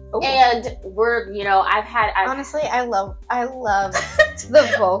bitch." Ooh. And we're, honestly, I love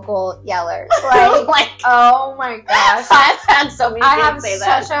the vocal yellers. Like, oh my gosh. I've had so many kids say that.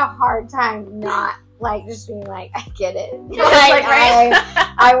 I have such a hard time not just being like, I get it. Right?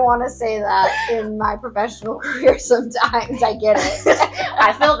 I want to say that in my professional career sometimes. I get it.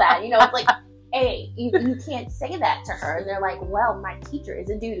 I feel that. It's like, hey, you can't say that to her. And they're like, well, my teacher is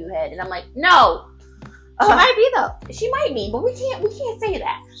a doo-doo head. And I'm like, no. She might be, though. She might be, but we can't say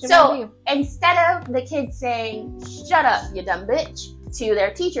that. So instead of the kid saying, "Shut up, you dumb bitch," to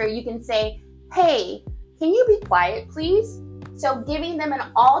their teacher, you can say, "Hey, can you be quiet, please?" So giving them an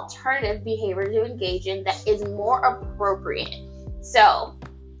alternative behavior to engage in that is more appropriate. So,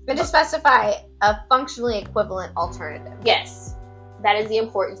 but to specify a functionally equivalent alternative. Yes, that is the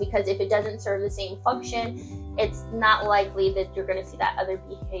importance, because if it doesn't serve the same function, it's not likely that you're going to see that other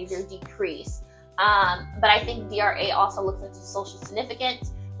behavior decrease. But I think DRA also looks into social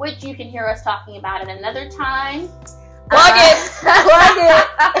significance, which you can hear us talking about at another time. Plug it!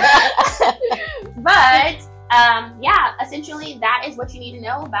 But essentially that is what you need to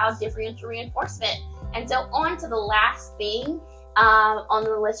know about differential reinforcement. And so on to the last thing on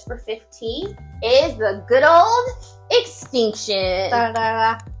the list for 15 is the good old extinction.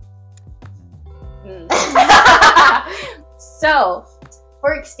 So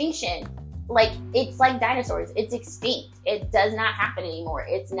for extinction, it's like dinosaurs. It's extinct. It does not happen anymore.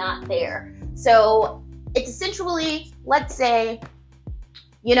 It's not there. So it's essentially, let's say,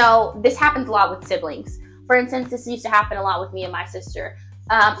 this happens a lot with siblings. For instance, this used to happen a lot with me and my sister.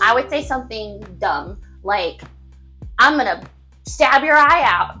 I would say something dumb, like, "I'm going to stab your eye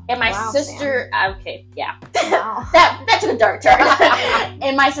out." And my sister, Sam. Okay, yeah. Wow. that took a dark turn.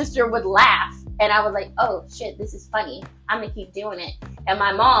 And my sister would laugh. And I was like, "Oh, shit, this is funny. I'm going to keep doing it." And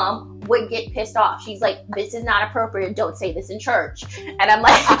my mom would get pissed off. She's like, "This is not appropriate. Don't say this in church." And I'm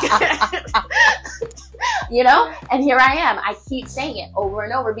like, and here I am. I keep saying it over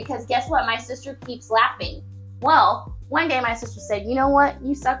and over because guess what? My sister keeps laughing. Well, one day my sister said, "You know what,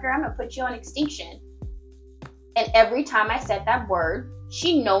 you sucker, I'm going to put you on extinction." And every time I said that word,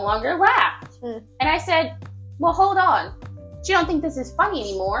 she no longer laughed. And I said, "Well, hold on. She don't think this is funny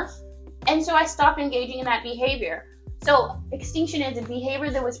anymore." And so I stopped engaging in that behavior. So extinction is a behavior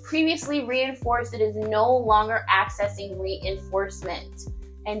that was previously reinforced that is no longer accessing reinforcement.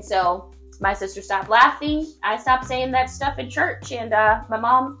 And so my sister stopped laughing. I stopped saying that stuff in church, and my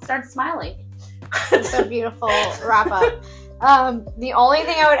mom started smiling. It's a beautiful wrap up. The only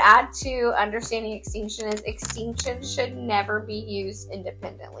thing I would add to understanding extinction is extinction should never be used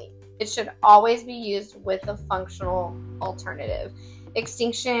independently. It should always be used with a functional alternative.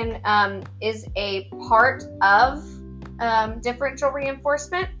 Extinction is a part of differential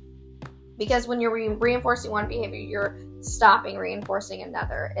reinforcement, because when you're reinforcing one behavior, you're stopping reinforcing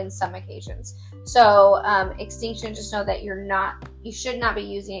another in some occasions. So extinction, just know that you should not be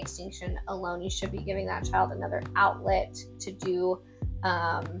using extinction alone. You should be giving that child another outlet to do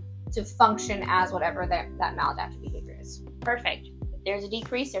to function as whatever that maladaptive behavior is. Perfect. there's a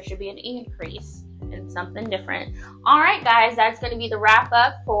decrease, there should be an increase in something different. All right, guys, that's going to be the wrap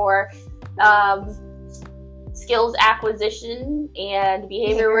up for skills acquisition and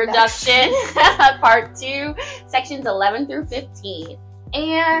behavior reduction, part 2, sections 11 through 15.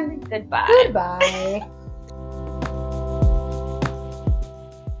 And goodbye. Goodbye.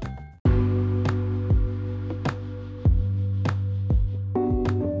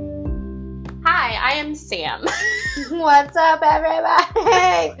 Hi, I am Sam. What's up,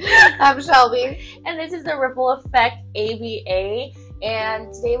 everybody? I'm Shelby. And this is the Ripple Effect ABA.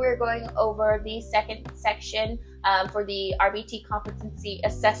 And today we're going over the second section for the RBT competency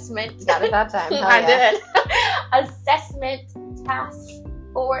assessment. Got it that time. I did. Assessment tasks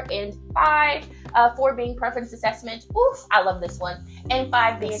 4 and 5. 4 being preference assessment. Oof, I love this one. And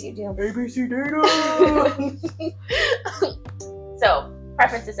 5 being ABC data. So,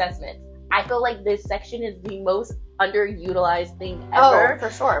 preference assessment. I feel like this section is the most underutilized thing ever. Oh, for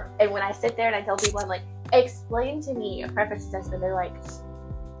sure. And when I sit there and I tell people, I'm like, explain to me a preference assessment, they're like,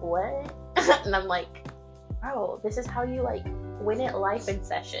 what? And I'm like, bro, this is how you like win at life in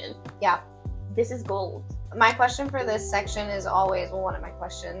session. Yeah. This is gold. My question for this section is always, well, one of my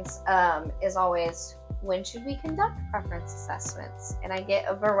questions is always, when should we conduct preference assessments? And I get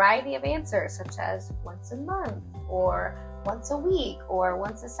a variety of answers, such as once a month, or once a week, or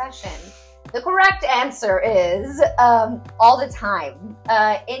once a session. The correct answer is all the time.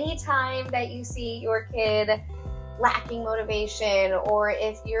 Anytime that you see your kid lacking motivation, or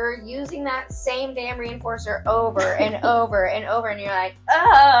if you're using that same damn reinforcer over and over and over, and you're like,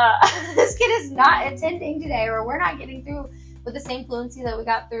 this kid is not attending today, or we're not getting through with the same fluency that we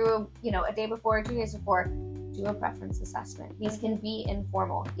got through, a day before or 2 days before, do a preference assessment. These can be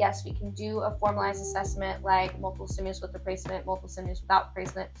informal. Yes, we can do a formalized assessment like multiple stimulus with replacement, multiple stimulus without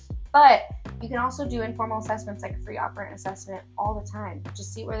replacement, but you can also do informal assessments like a free operant assessment all the time.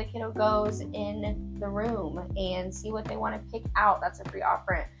 Just see where the kiddo goes in the room and see what they want to pick out. That's a free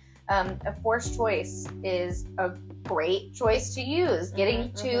operant. A forced choice is a great choice to use.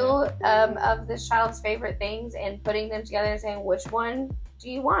 Getting two of this child's favorite things and putting them together and saying, which one do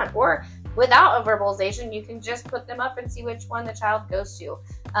you want? Or without a verbalization, you can just put them up and see which one the child goes to.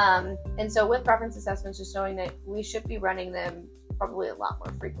 And so with preference assessments, just knowing that we should be running them probably a lot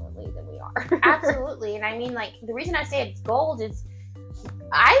more frequently than we are. Absolutely. And I mean, like, the reason I say it's gold is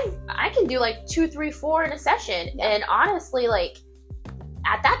I can do like 2, 3, 4 in a session. Yeah. And honestly, like,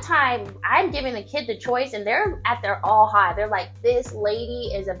 at that time, I'm giving the kid the choice, and they're at their all high. They're like, this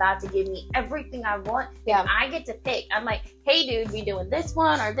lady is about to give me everything I want. Yeah. And I get to pick. I'm like, hey, dude, we doing this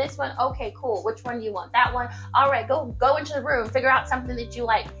one or this one? Okay, cool. Which one do you want? That one? All right, go into the room. Figure out something that you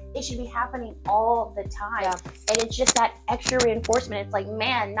like. It should be happening all the time. Yeah. And it's just that extra reinforcement. It's like,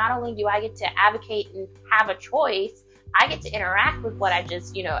 man, not only do I get to advocate and have a choice, I get to interact with what I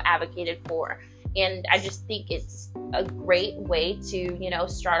just, advocated for. And I just think it's a great way to,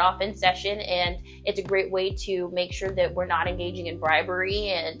 start off in session, and it's a great way to make sure that we're not engaging in bribery,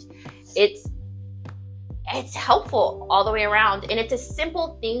 and it's helpful all the way around. And it's a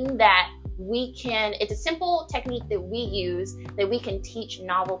simple thing that it's a simple technique that we use that we can teach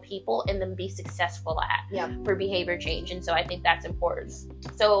novel people and then be successful at for behavior change. And so I think that's important.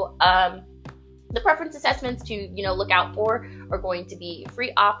 So, the preference assessments to, look out for are going to be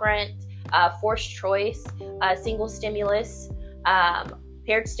free operant, forced choice, single stimulus,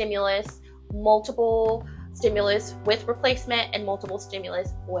 paired stimulus, multiple stimulus with replacement, and multiple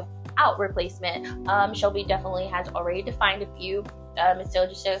stimulus without replacement. Shelby definitely has already defined a few. So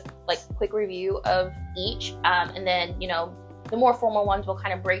just a quick review of each, and then the more formal ones will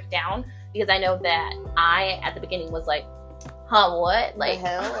kind of break down, because I know that I at the beginning was like, what? Like, the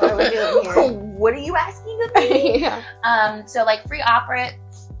hell? What are we doing here? What are you asking of me? Yeah. So like free operant,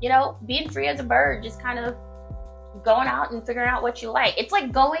 being free as a bird, just kind of going out and figuring out what you like. It's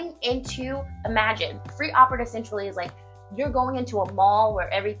like going into, imagine, free operant essentially is like you're going into a mall where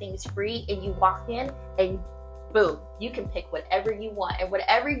everything's free, and you walk in and boom, you can pick whatever you want, and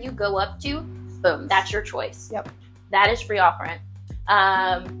whatever you go up to, boom, that's your choice. Yep. That is free operant.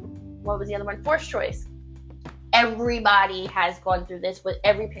 What was the other one? Forced choice. Everybody has gone through this with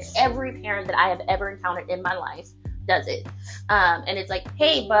every parent that I have ever encountered in my life does it. And it's like,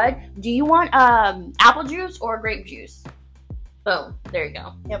 hey, bud, do you want apple juice or grape juice? Boom, there you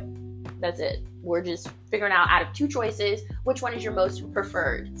go. Yep. That's it. We're just figuring out of 2 choices, which one is your most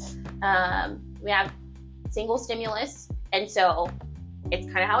preferred. We have single stimulus, and so it's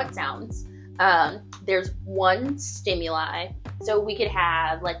kind of how it sounds. There's one stimuli. So we could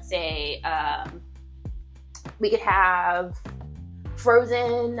have, let's say,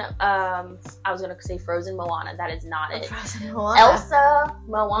 Frozen, I was going to say Frozen Moana. That is not it. Frozen Moana. Elsa,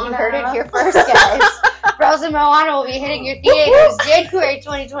 Moana. You heard it here first, guys. Frozen Moana will be hitting your theaters January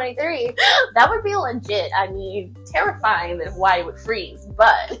 2023. That would be legit. I mean, terrifying that Hawaii would freeze,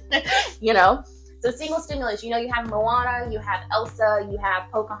 but, you know. So single stimulus, you know, you have Moana, you have Elsa, you have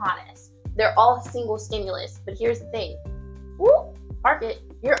Pocahontas. They're all single stimulus, but here's the thing. Woo, park it.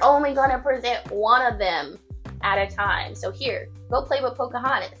 You're only going to present one of them at a time. So here, go play with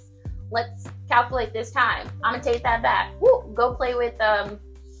Pocahontas. Let's calculate this time. I'm going to take that back. Woo, go play with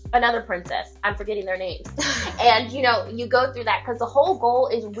another princess. I'm forgetting their names. And, you know, you go through that because the whole goal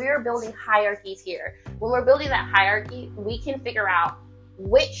is we're building hierarchies here. When we're building that hierarchy, we can figure out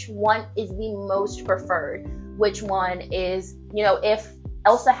which one is the most preferred, which one is, you know, if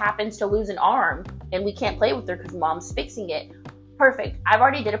Elsa happens to lose an arm and we can't play with her because mom's fixing it, perfect. I've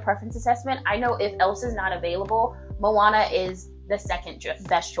already did a preference assessment. I know if Elsa's not available, Moana is the second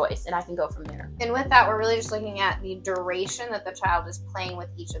best choice, and I can go from there. And with that, we're really just looking at the duration that the child is playing with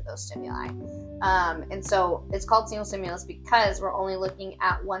each of those stimuli. And so it's called single stimulus because we're only looking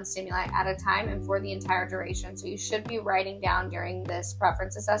at one stimuli at a time and for the entire duration. So you should be writing down during this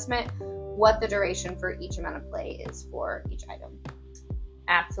preference assessment what the duration for each amount of play is for each item.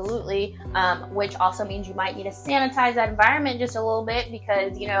 Absolutely, which also means you might need to sanitize that environment just a little bit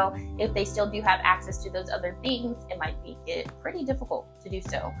because, you know, if they still do have access to those other things, it might make it pretty difficult to do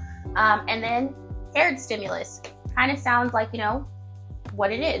so. And then paired stimulus kind of sounds like, you know,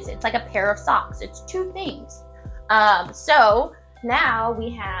 what it is. It's like a pair of socks. It's two things. So now we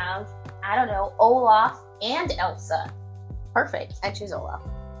have, I don't know, Olaf and Elsa. Perfect. I choose Olaf.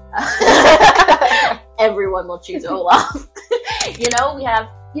 Everyone will choose Olaf. You know, we have,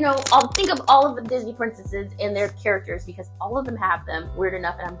 you know, I'll think of all of the Disney princesses and their characters because all of them have them, weird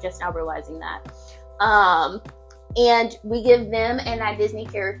enough, and I'm just now realizing that. And we give them and that Disney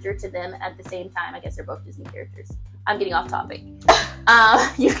character to them at the same time. I guess they're both Disney characters. I'm getting off topic.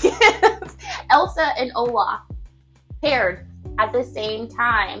 You give Elsa and Olaf paired at the same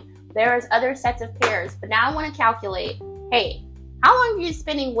time. There's other sets of pairs, but now I want to calculate, hey, how long are you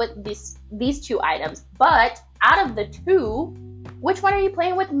spending with these two items? But out of the two, which one are you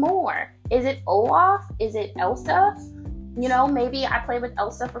playing with more? Is it Olaf? Is it Elsa? You know, maybe I play with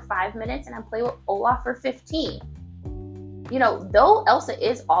Elsa for 5 minutes and I play with Olaf for 15. You know, though Elsa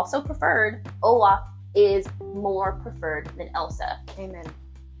is also preferred, Olaf is more preferred than Elsa. Amen.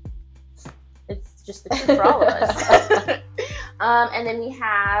 It's just the truth for all of us. And then we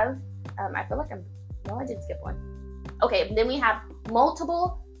have, I feel like I did skip one. Okay, then we have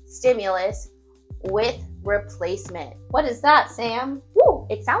multiple stimulus with replacement. What is that, Sam? Woo,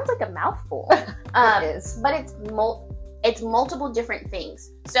 it sounds like a mouthful. It is. But it's multiple different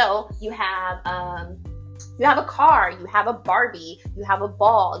things. So you have a car, you have a Barbie, you have a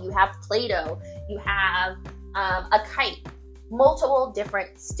ball, you have Play-Doh, you have a kite. Multiple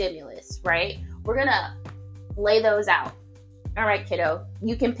different stimulus, right? We're gonna lay those out. All right, kiddo,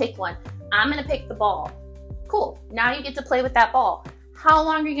 you can pick one. I'm gonna pick the ball. Cool. Now you get to play with that ball. How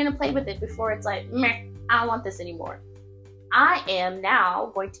long are you going to play with it before it's like, meh, I don't want this anymore? I am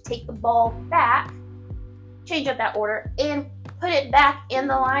now going to take the ball back, change up that order, and put it back in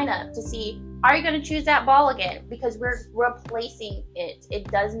the lineup to see, are you going to choose that ball again? Because we're replacing it. It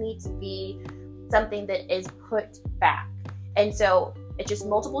does need to be something that is put back. And so it's just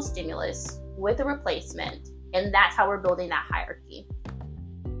multiple stimulus with a replacement. And that's how we're building that hierarchy.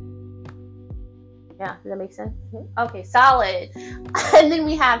 Yeah, does that make sense? Mm-hmm. Okay, solid. And then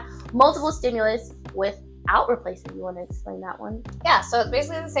we have multiple stimulus without replacement. You want to explain that one? Yeah, so it's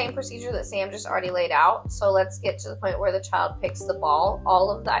basically the same procedure that Sam just already laid out. So let's get to the point where the child picks the ball.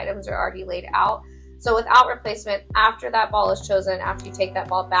 All of the items are already laid out. So without replacement, after that ball is chosen, after you take that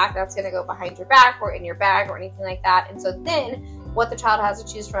ball back, that's going to go behind your back or in your bag or anything like that. And so then what the child has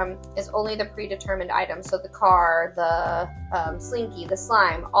to choose from is only the predetermined items. So the car, the slinky, the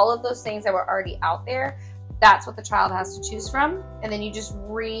slime, all of those things that were already out there, that's what the child has to choose from. And then you just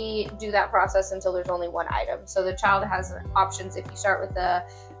redo that process until there's only one item. So the child has options. If you start with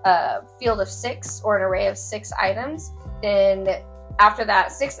a field of 6 or an array of 6 items, then after that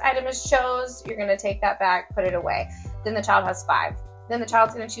 6th item is chose, you're going to take that back, put it away. Then the child has 5. Then the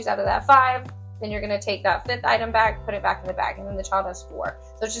child's going to choose out of that 5. Then you're going to take that 5th item back, put it back in the bag, and then the child has 4.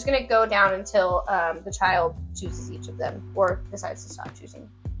 So it's just going to go down until the child chooses each of them or decides to stop choosing.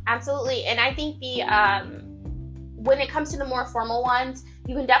 Absolutely. And I think when it comes to the more formal ones,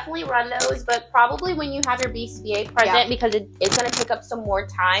 you can definitely run those, but probably when you have your BCBA present, because it's going to take up some more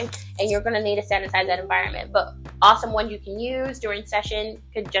time and you're going to need to sanitize that environment. But awesome one you can use during session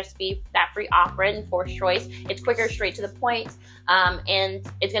could just be that free operant, forced choice. It's quicker, straight to the point, and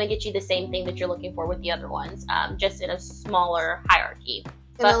it's going to get you the same thing that you're looking for with the other ones, just in a smaller hierarchy.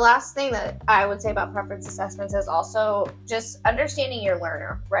 And the last thing that I would say about preference assessments is also just understanding your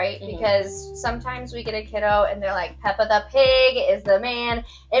learner, right? Mm-hmm. Because sometimes we get a kiddo and they're like, Peppa the Pig is the man,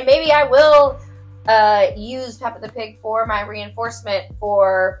 and maybe I will use Peppa the Pig for my reinforcement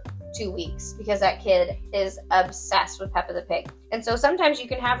for 2 weeks because that kid is obsessed with Peppa the Pig. And so sometimes you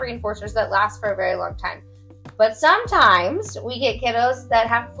can have reinforcers that last for a very long time. But sometimes we get kiddos that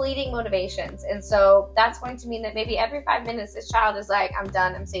have fleeting motivations. And so that's going to mean that maybe every 5 minutes this child is like, I'm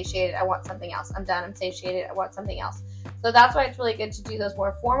done, I'm satiated, I want something else. I'm done, I'm satiated, I want something else. So that's why it's really good to do those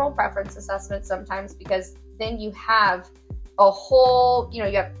more formal preference assessments sometimes, because then you have a whole, you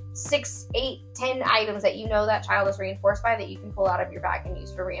have 6, 8, 10 items that that child is reinforced by that you can pull out of your bag and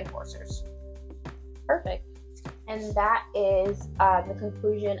use for reinforcers. Perfect. And that is the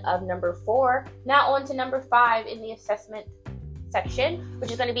conclusion of number 4. Now on to number 5 in the assessment section, which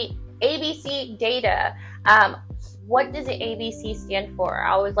is going to be ABC data. What does the ABC stand for?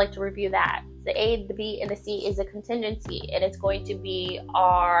 I always like to review that. The A, the B, and the C is a contingency, and it's going to be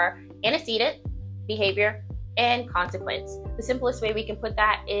our antecedent, behavior, and consequence. The simplest way we can put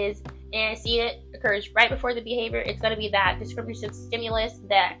that is antecedent occurs right before the behavior. It's going to be that descriptive stimulus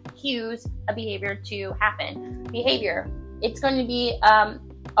that cues a behavior to happen. Behavior, it's going to be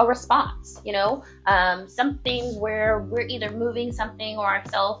a response, something where we're either moving something or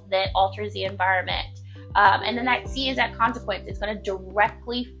ourselves that alters the environment. And then that C is that consequence. It's going to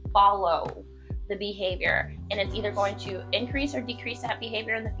directly follow the behavior, and it's either going to increase or decrease that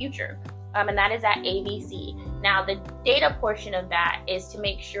behavior in the future. And that is that ABC. Now, the data portion of that is to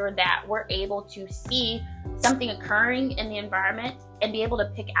make sure that we're able to see something occurring in the environment and be able to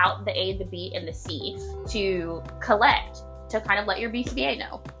pick out the A, the B, and the C to collect, to kind of let your BCBA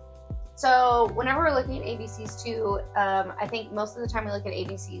know. So whenever we're looking at ABCs too, I think most of the time we look at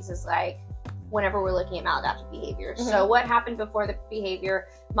ABCs is like whenever we're looking at maladaptive behavior. Mm-hmm. So what happened before the behavior?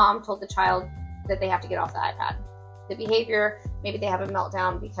 Mom told the child that they have to get off the iPad. The behavior, maybe they have a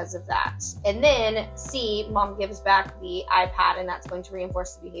meltdown because of that. And then C, mom gives back the iPad, and that's going to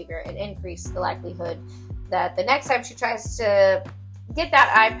reinforce the behavior and increase the likelihood that the next time she tries to get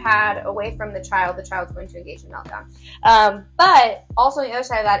that iPad away from the child's going to engage in meltdown. But also on the other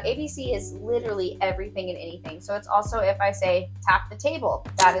side of that, ABC is literally everything and anything. So it's also if I say tap the table,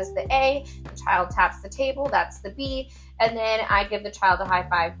 that is the A, the child taps the table, that's the B, and then I give the child a high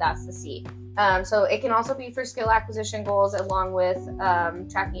five, that's the C. So it can also be for skill acquisition goals along with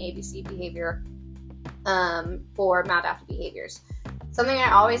tracking ABC behavior for maladaptive behaviors. Something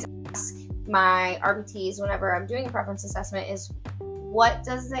I always ask my RBTs whenever I'm doing a preference assessment is, what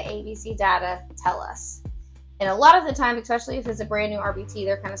does the ABC data tell us? And a lot of the time, especially if it's a brand new RBT,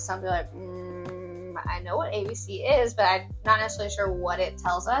 they're kind of stumped. They're like, I know what ABC is, but I'm not necessarily sure what it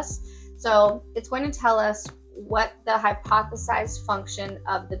tells us. So it's going to tell us what the hypothesized function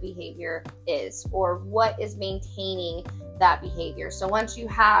of the behavior is, or what is maintaining that behavior. So once you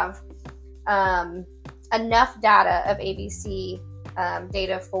have enough data of ABC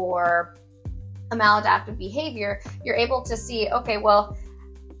data for a maladaptive behavior, you're able to see, okay, well,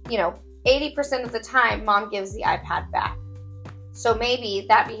 80% of the time mom gives the iPad back. So maybe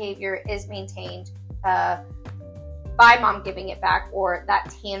that behavior is maintained by mom giving it back, or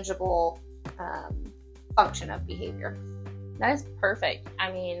that tangible function of behavior. That is perfect.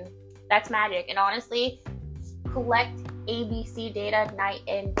 I mean, that's magic. And honestly, collect ABC data night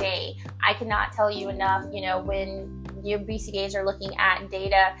and day. I cannot tell you enough, when your BCBAs are looking at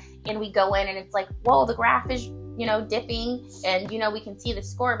data and we go in and it's like, whoa, the graph is, dipping, and, we can see the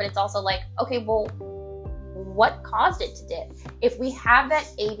score, but it's also like, okay, well, what caused it to dip? If we have that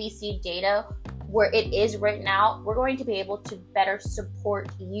ABC data where it is written out, we're going to be able to better support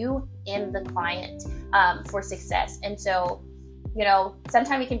you and the client for success. And so,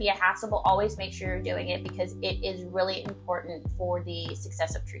 sometimes it can be a hassle, but always make sure you're doing it because it is really important for the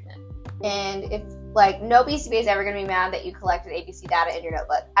success of treatment. And if no BCBA is ever going to be mad that you collected ABC data in your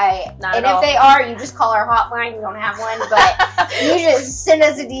notebook. If they are, you just call our hotline. We don't have one, but you just send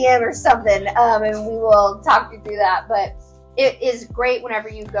us a DM or something, and we will talk you through that. But it is great whenever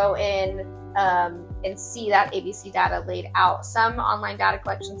you go in and see that ABC data laid out. Some online data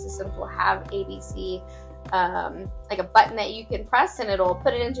collection systems will have ABC, like a button that you can press and it'll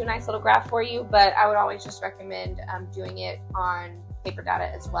put it into a nice little graph for you. But I would always just recommend doing it on paper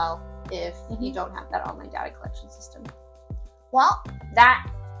data as well if you don't have that online data collection system. Well, that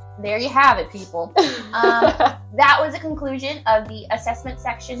there you have it, people. That was a conclusion of the assessment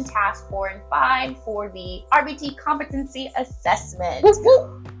section, task 4 and 5 for the RBT competency assessment.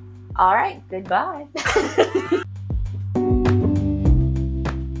 All right, goodbye.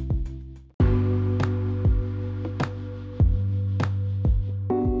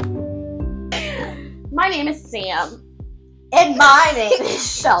 My name is Sam. And my name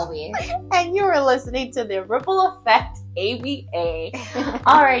is Shelby. And you are listening to the Ripple Effect ABA.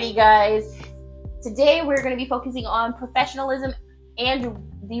 Alrighty, guys. Today we're going to be focusing on professionalism and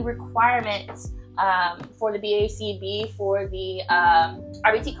the requirements for the BACB for the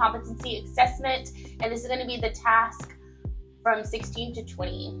RBT competency assessment. And this is going to be the task from 16 to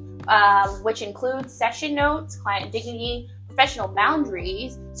 20, which includes session notes, client dignity, professional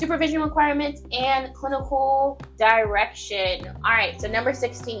boundaries, supervision requirements, and clinical direction. All right, so number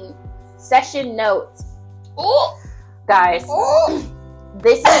 16, session notes. Oh, guys,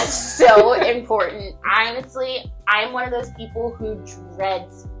 this is so important. Honestly, I'm one of those people who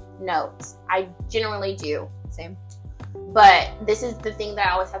dreads notes. I generally do. Same. But this is the thing that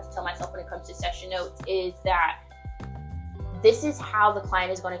I always have to tell myself when it comes to session notes is that this is how the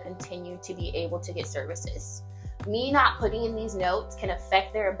client is going to continue to be able to get services. Me not putting in these notes can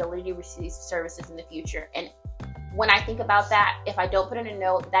affect their ability to receive services in the future. And when I think about that, if I don't put in a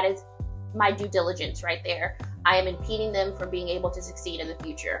note, that is my due diligence right there. I am impeding them from being able to succeed in the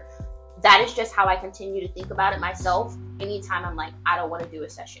future. That is just how I continue to think about it myself anytime I'm like, I don't want to do a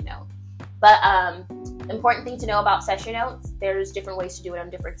session note. But important thing to know about session notes, there's different ways to do it on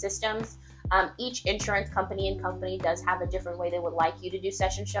different systems. Each insurance company does have a different way they would like you to do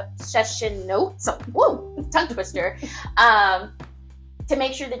session notes. Whoa, tongue twister. To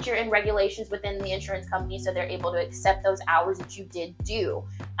make sure that you're in regulations within the insurance company so they're able to accept those hours that you did do.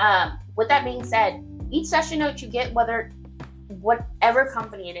 With that being said, each session note you get, whatever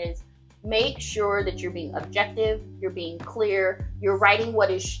company it is, make sure that you're being objective, you're being clear, you're writing what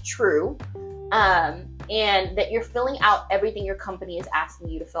is true, and that you're filling out everything your company is asking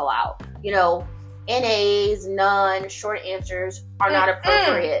you to fill out. You know, NAs, none, short answers are not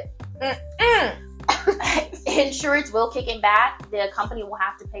appropriate. Insurance will kick it back. The company will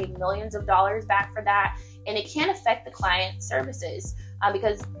have to pay millions of dollars back for that, and it can affect the client services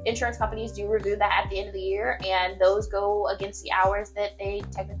because insurance companies do review that at the end of the year, and those go against the hours that they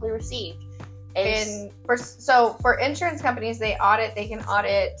technically received. For insurance companies, they can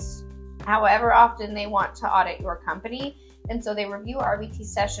audit however often they want to audit your company. And so they review RBT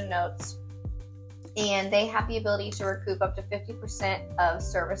session notes, and they have the ability to recoup up to 50% of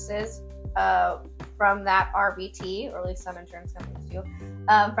services from that RBT, or at least some insurance companies do,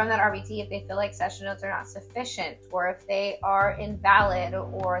 from that RBT if they feel like session notes are not sufficient, or if they are invalid,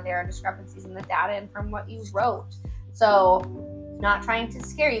 or there are discrepancies in the data and from what you wrote. So, not trying to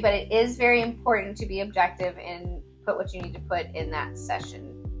scare you, but it is very important to be objective and put what you need to put in that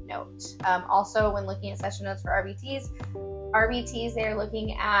session note. Also, when looking at session notes for RBTs, they're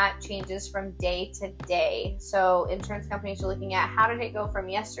looking at changes from day to day. So insurance companies are looking at how did it go from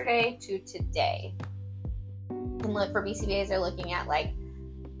yesterday to today. And look for BCBAs, they're looking at like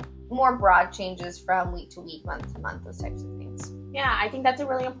more broad changes from week to week, month to month, those types of things. Yeah, I think that's a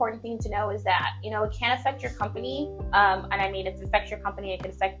really important thing to know is that, you know, it can affect your company. And I mean, if it affects your company, it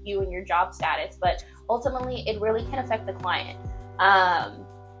can affect you and your job status. But ultimately, it really can affect the client.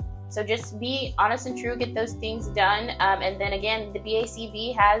 So just be honest and true, get those things done. And then again, the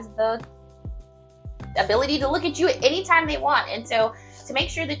BACB has the ability to look at you at any time they want. And so to make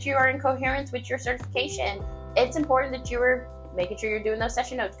sure that you are in coherence with your certification, it's important that you are making sure you're doing those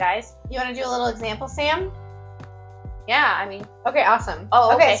session notes, guys. You want to do a little example, Sam? Yeah, I mean. Okay, awesome.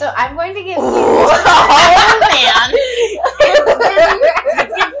 Oh, okay. So I'm going to give you. Oh, man.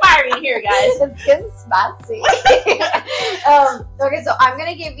 It's getting fiery here, guys. It's getting spicy. Okay, so I'm going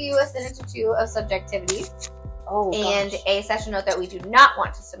to give you a sentence or two of subjectivity. And a session note that we do not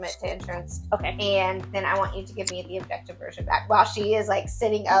want to submit to insurance. Okay. And then I want you to give me the objective version back while she is like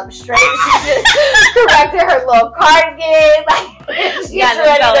sitting up straight. She just corrected her little cardigan. Like she's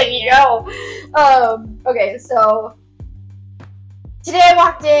ready to go. Okay, so today I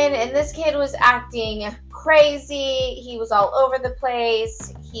walked in and this kid was acting crazy. He was all over the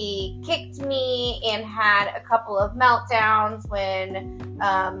place. He kicked me and had a couple of meltdowns when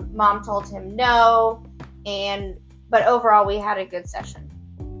mom told him no. But overall, we had a good session.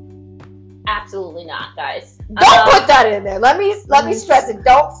 Absolutely not, guys. Don't put that in there. Let me stress it.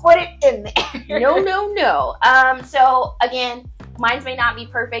 Don't put it in there. No. So again, mine may not be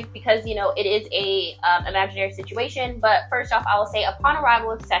perfect because, you know, it is a imaginary situation. But first off, I will say upon arrival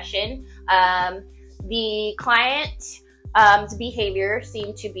of session, the client behavior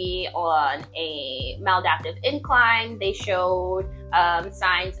seemed to be on a maladaptive incline. They showed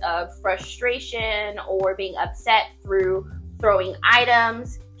signs of frustration or being upset through throwing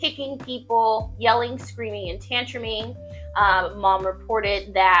items, kicking people, yelling, screaming, and tantruming. Mom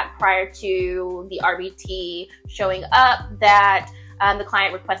reported that prior to the RBT showing up that the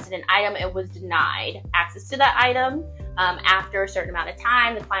client requested an item and was denied access to that item. After a certain amount of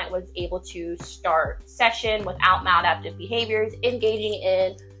time, the client was able to start session without maladaptive behaviors, engaging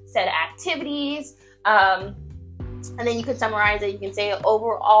in said activities. And then you could summarize it. You can say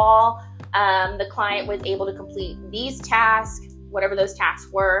overall, the client was able to complete these tasks, whatever those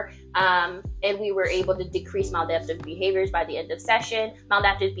tasks were, and we were able to decrease maladaptive behaviors by the end of session.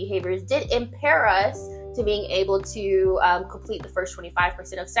 Maladaptive behaviors did impair us to being able to complete the first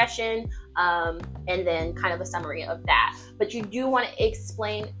 25% of session, and then kind of a summary of that. But you do want to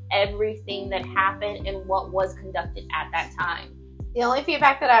explain everything that happened and what was conducted at that time. The only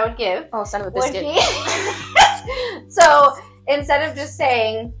feedback that I would give, oh, son of a biscuit, would be so instead of just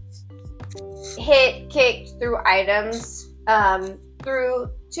saying hit, kicked, threw items, threw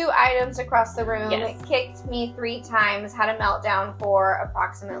 2 items across the room, yes. Kicked me 3 times, had a meltdown for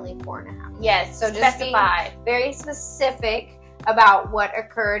approximately 4.5. Yes, so just specify. being very specific about what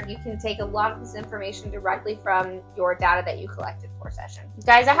occurred. You can take a lot of this information directly from your data that you collected for session.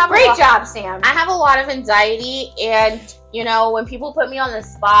 Guys, I have great job, Sam. I have a lot of anxiety, and you know, when people put me on the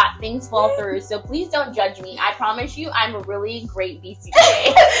spot, things fall through. So please don't judge me. I promise you, I'm a really great BCBA.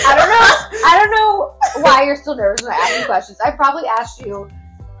 I don't know why you're still nervous when I ask you questions. I probably asked you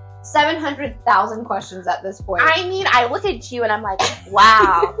 700,000 questions at this point. I mean, I look at you and I'm like,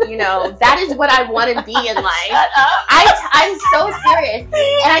 wow, you know, that is what I want to be in life. I'm so serious.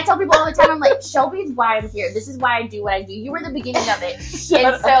 And I tell people all the time, I'm like, Shelby's why I'm here. This is why I do what I do. You were the beginning of it.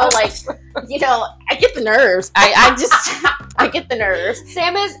 And so, like, you know, I get the nerves. I get the nerves.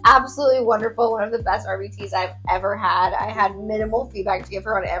 Sam is absolutely wonderful. One of the best RBTs I've ever had. I had minimal feedback to give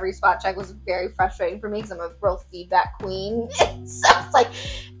her on every spot check. It was very frustrating for me because I'm a real feedback queen. So it's like,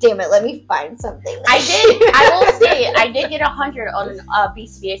 damn it, let me find something. I will say, I did get 100 on a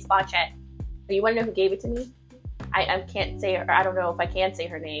BCBA spot check. You want to know who gave it to me? I can't say her. I don't know if I can say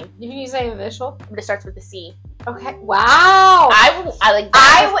her name. You can say initial, but it starts with a C. Okay. Wow.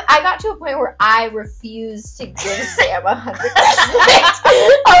 I got to a point where I refused to give Sam 100%.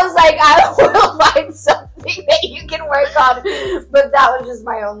 I was like, I will find something that you can work on, but that was just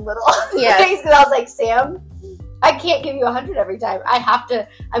my own little things. Because I was like, Sam, I can't give you 100 every time.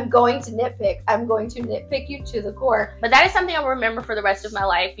 I'm going to nitpick. I'm going to nitpick you to the core. But that is something I'll remember for the rest of my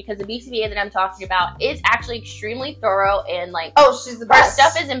life, because the BCBA that I'm talking about is actually extremely thorough and like, oh, she's the best. Her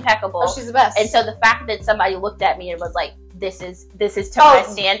stuff is impeccable. Oh, she's the best. And so the fact that somebody looked at me and was like, this is to my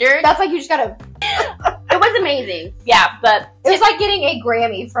standard. That's like you just gotta. It was amazing. Yeah, but it was like getting a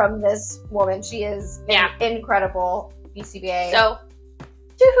Grammy from this woman. She is incredible BCBA. So,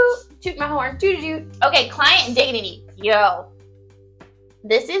 toot my horn. Okay, client dignity. Yo,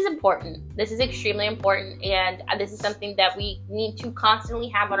 this is important. This is extremely important, and this is something that we need to constantly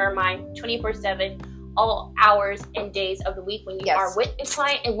have on our mind 24/7, all hours and days of the week when you are with a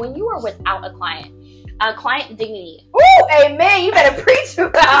client and when you are without a client. Client dignity. Ooh, amen. You better preach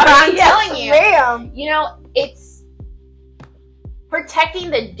about it. I'm telling you. Ma'am. You know, it's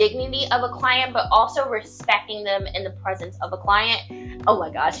protecting the dignity of a client, but also respecting them in the presence of a client. Oh my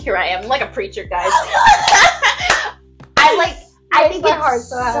gosh, here I am, like a preacher, guys. I think it's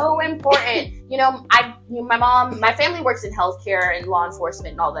so important. You know, my family works in healthcare and law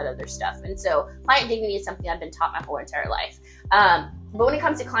enforcement and all that other stuff. And so client dignity is something I've been taught my whole entire life. But when it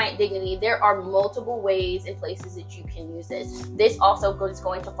comes to client dignity, there are multiple ways and places that you can use this. This also is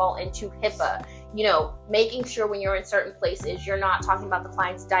going to fall into HIPAA. You know, making sure when you're in certain places, you're not talking about the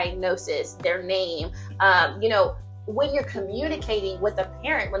client's diagnosis, their name, you know, when you're communicating with a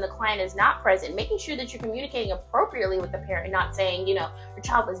parent, when the client is not present, making sure that you're communicating appropriately with the parent, not saying, you know, your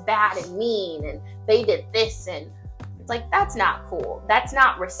child was bad and mean and they did this, and it's like, that's not cool. That's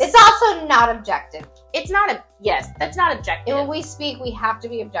not It's also not objective. It's not that's not objective. And when we speak, we have to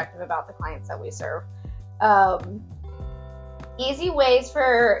be objective about the clients that we serve. Easy ways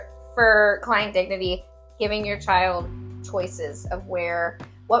for client dignity: giving your child choices of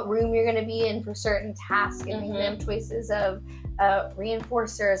what room you're going to be in for certain tasks, giving them choices of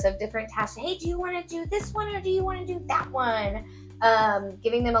reinforcers of different tasks. Hey, do you want to do this one or do you want to do that one?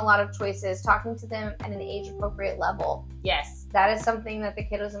 Giving them a lot of choices, talking to them at an age-appropriate level. Yes. That is something that the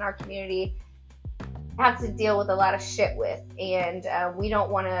kiddos in our community have to deal with a lot of shit with, and we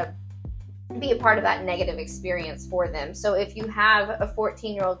don't want to be a part of that negative experience for them. So if you have a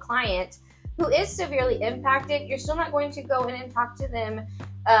 14-year-old client who is severely impacted, you're still not going to go in and talk to them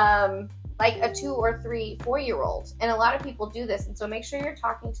like a 2 or 3, 4-year-old. And a lot of people do this. And so make sure you're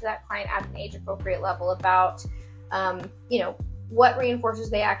talking to that client at an age appropriate level about, what reinforcers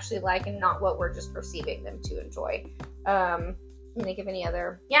they actually like and not what we're just perceiving them to enjoy. Think of any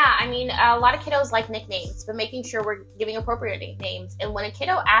other? Yeah, I mean, a lot of kiddos like nicknames, but making sure we're giving appropriate nicknames. And when a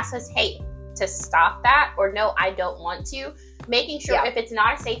kiddo asks us, hey, to stop that, or no, I don't want to, making sure if it's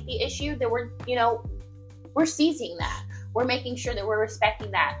not a safety issue, that we're seizing that. We're making sure that we're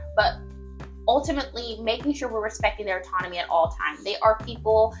respecting that. But ultimately making sure we're respecting their autonomy at all times. They are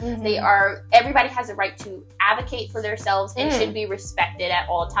people. Everybody has a right to advocate for themselves and should be respected at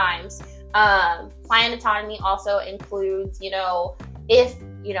all times. Client autonomy also includes, if,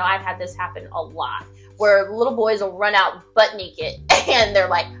 I've had this happen a lot, where little boys will run out butt naked and they're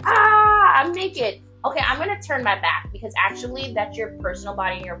like, I'm naked. Okay, I'm going to turn my back because actually that's your personal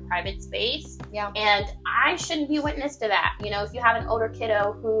body and your private space. Yeah. And I shouldn't be witness to that. If you have an older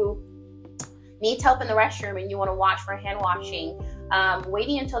kiddo who needs help in the restroom and you want to watch for hand washing,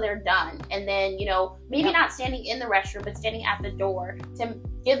 waiting until they're done. And then, maybe not standing in the restroom, but standing at the door to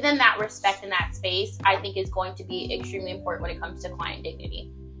give them that respect in that space, I think is going to be extremely important when it comes to client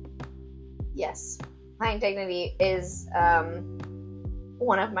dignity. Yes. Client dignity is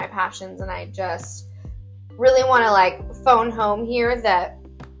one of my passions. And I just really want to phone home here that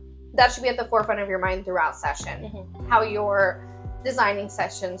should be at the forefront of your mind throughout session. How you're designing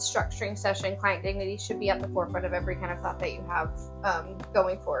sessions, structuring session, client dignity should be at the forefront of every kind of thought that you have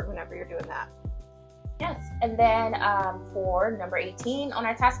going forward whenever you're doing that. Yes. And then for number 18 on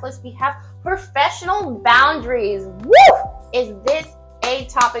our task list, we have professional boundaries. Woo! Is this a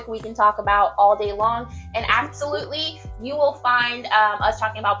topic we can talk about all day long? And absolutely, you will find us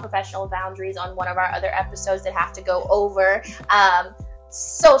talking about professional boundaries on one of our other episodes that have to go over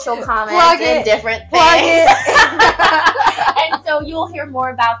social comments and different things. And so you'll hear more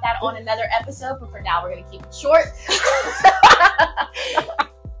about that on another episode, but for now we're going to keep it short.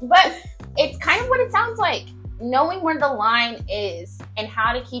 But it's kind of what it sounds like. Knowing where the line is and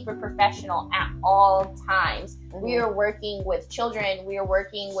how to keep it professional at all times. We are working with children. We are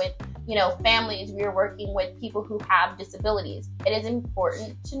working with, families. We are working with people who have disabilities. It is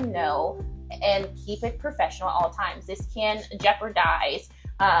important to know and keep it professional at all times. This can jeopardize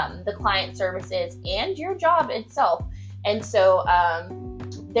the client services and your job itself. And so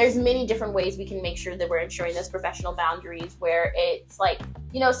there's many different ways we can make sure that we're ensuring those professional boundaries, where it's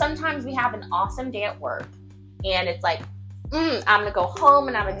sometimes we have an awesome day at work and it's I'm going to go home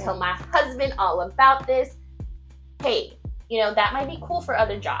and I'm going to tell my husband all about this. Hey, that might be cool for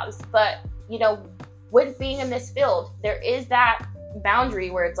other jobs, but, with being in this field, there is that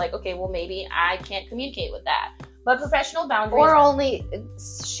boundary where it's okay, well, maybe I can't communicate with that. But professional boundaries, or only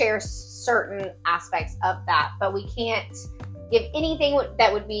share certain aspects of that, but we can't give anything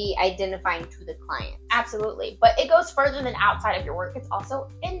that would be identifying to the client. Absolutely. But it goes further than outside of your work. It's also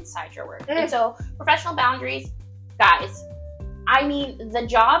inside your work. And so professional boundaries, guys, the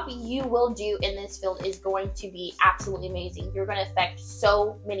job you will do in this field is going to be absolutely amazing. You're going to affect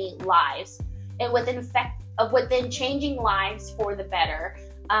so many lives, and within changing lives for the better,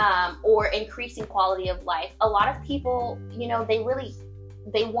 or increasing quality of life. A lot of people, they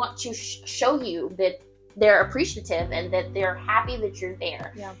want to show you that they're appreciative and that they're happy that you're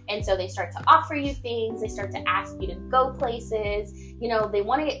there. Yeah. And so they start to offer you things. They start to ask you to go places. They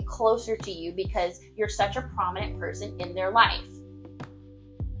want to get closer to you because you're such a prominent person in their life.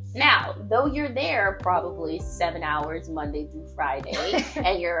 Now, though you're there probably 7 hours Monday through Friday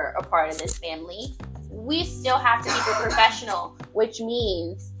and you're a part of this family, we still have to keep it professional, which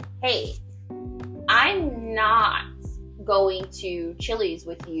means, hey, I'm not going to Chili's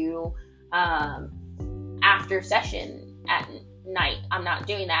with you after session at night. I'm not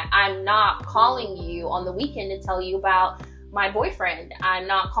doing that. I'm not calling you on the weekend to tell you about my boyfriend. I'm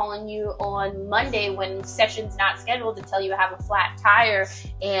not calling you on Monday when session's not scheduled to tell you I have a flat tire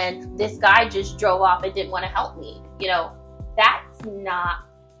and this guy just drove off and didn't want to help me.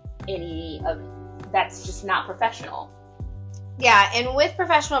 That's just not professional. Yeah, and with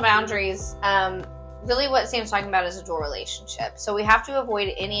professional boundaries, really what Sam's talking about is a dual relationship. So we have to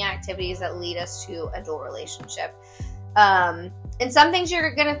avoid any activities that lead us to a dual relationship. And some things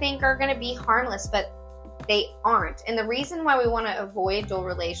you're going to think are going to be harmless, but they aren't. And the reason why we want to avoid dual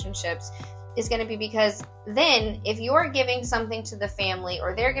relationships is going to be because then if you're giving something to the family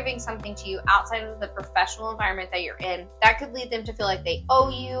or they're giving something to you outside of the professional environment that you're in, that could lead them to feel like they owe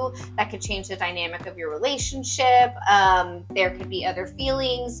you. That could change the dynamic of your relationship. There could be other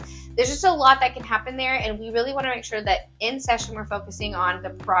feelings. There's just a lot that can happen there, and we really want to make sure that in session we're focusing on the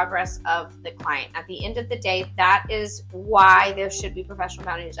progress of the client. At the end of the day, that is why there should be professional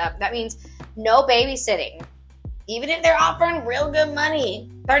boundaries up. That means no babysitting. Even if they're offering real good money,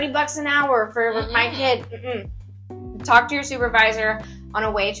 $30 an hour for my kid, talk to your supervisor on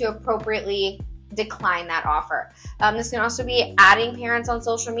a way to appropriately decline that offer. This can also be adding parents on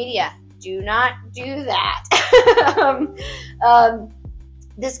social media. Do not do that.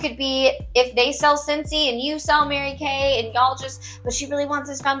 This could be if they sell Scentsy and you sell Mary Kay and y'all but she really wants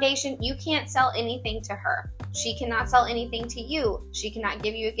this foundation. You can't sell anything to her. She cannot sell anything to you. She cannot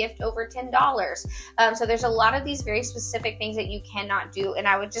give you a gift over $10. So there's a lot of these very specific things that you cannot do. And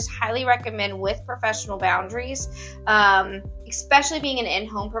I would just highly recommend with professional boundaries, especially being an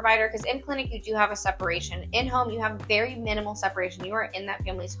in-home provider, because in clinic you do have a separation. In home you have very minimal separation. You are in that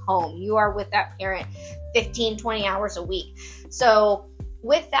family's home. You are with that parent 15, 20 hours a week. So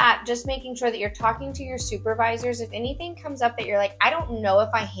with that, just making sure that you're talking to your supervisors. If anything comes up that you're like, I don't know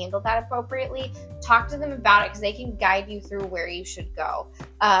if I handled that appropriately, talk to them about it because they can guide you through where you should go.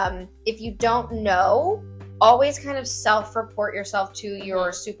 If you don't know, always kind of self-report yourself to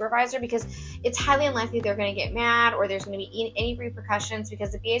your supervisor, because it's highly unlikely they're going to get mad or there's going to be any repercussions,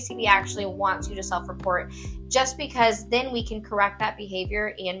 because the BACB actually wants you to self-report, just because then we can correct that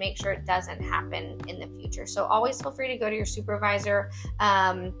behavior and make sure it doesn't happen in the future. So always feel free to go to your supervisor.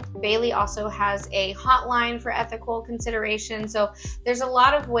 Bailey also has a hotline for ethical consideration. So there's a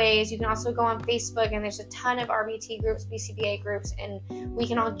lot of ways. You can also go on Facebook, and there's a ton of RBT groups, BCBA groups, and we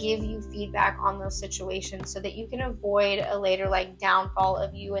can all give you feedback on those situations so that you can avoid a later downfall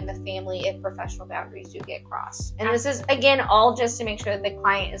of you and the family if professional boundaries do get crossed. And this is, again, all just to make sure that the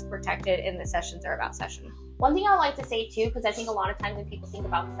client is protected and the sessions are about session. One thing I like to say too, because I think a lot of times when people think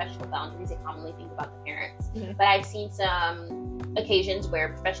about professional boundaries, they commonly think about the parents. But I've seen some occasions where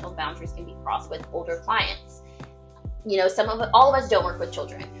professional boundaries can be crossed with older clients. All of us don't work with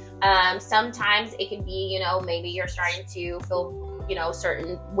children. Sometimes it can be, maybe you're starting to feel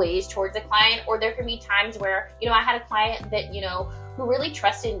certain ways towards a client, or there can be times where, I had a client that, who really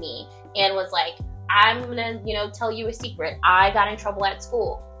trusted me and was like, I'm gonna, tell you a secret. I got in trouble at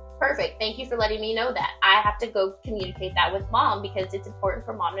school. Perfect. Thank you for letting me know that. I have to go communicate that with mom, because it's important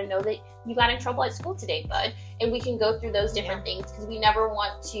for mom to know that you got in trouble at school today, bud. And we can go through those different things, because we never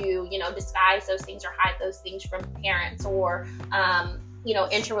want to, disguise those things or hide those things from parents or,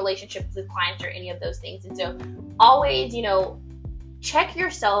 enter relationships with clients or any of those things. And so always, check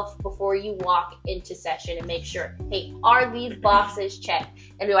yourself before you walk into session and make sure, hey, are these boxes checked?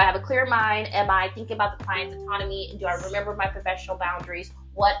 And do I have a clear mind? Am I thinking about the client's autonomy? And do I remember my professional boundaries?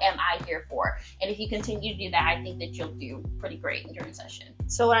 What am I here for? And if you continue to do that, I think that you'll do pretty great during session.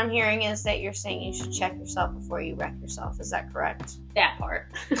 So what I'm hearing is that you're saying you should check yourself before you wreck yourself. Is that correct? That part.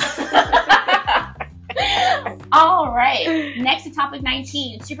 All right. Next to topic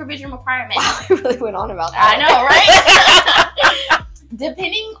 19, supervision requirements. Wow, we really went on about that. I know, right?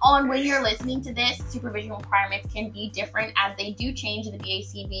 Depending on when you're listening to this, supervision requirements can be different, as they do change in the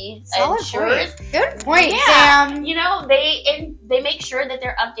BACB. Good point, yeah. Sam. They make sure that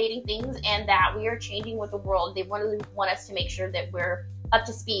they're updating things and that we are changing with the world. They want us to make sure that we're up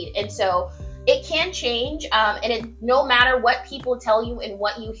to speed. And so it can change, no matter what people tell you and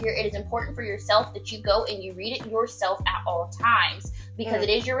what you hear, it is important for yourself that you go and you read it yourself at all times, because it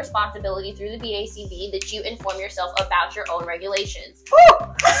is your responsibility through the BACB that you inform yourself about your own regulations.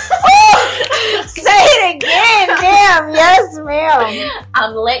 Say it again, damn, yes, ma'am.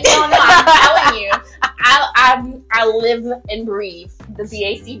 I'm letting you know, I'm telling you, I live and breathe the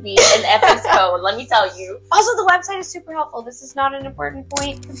BACB and ethics code. Let me tell you. Also, the website is super helpful. This is not an important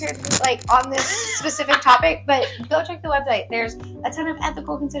point compared to on this specific topic, but go check the website. There's a ton of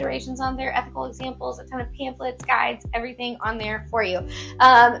ethical considerations on there, ethical examples, a ton of pamphlets, guides, everything on there for you.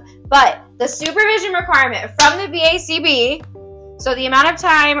 But the supervision requirement from the BACB, so the amount of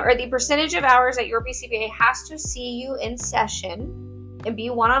time or the percentage of hours that your BCBA has to see you in session and be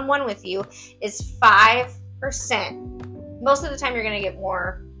one-on-one with you, is 5%. Most of the time you're going to get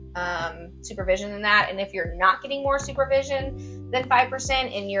more supervision than that, and if you're not getting more supervision than 5%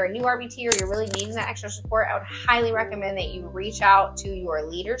 and you're a new RBT or you're really needing that extra support, I would highly recommend that you reach out to your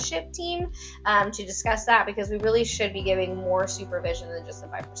leadership team to discuss that, because we really should be giving more supervision than just the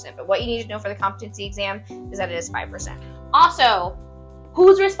 5%. But what you need to know for the competency exam is that it is 5%. Also,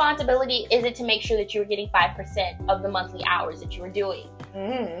 whose responsibility is it to make sure that you're getting 5% of the monthly hours that you are doing?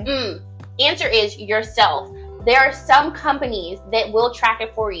 Answer is yourself. There are some companies that will track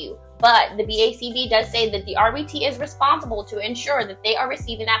it for you, but the BACB does say that the RBT is responsible to ensure that they are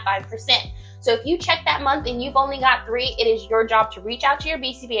receiving that 5%. So if you check that month and you've only got 3, it is your job to reach out to your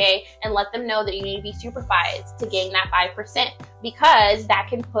BCBA and let them know that you need to be supervised to gain that 5%, because that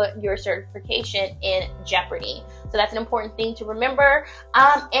can put your certification in jeopardy. So that's an important thing to remember.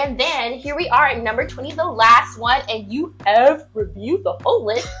 And then here we are at number 20, the last one, and you have reviewed the whole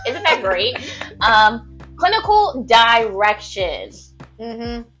list. Isn't that great? Clinical direction.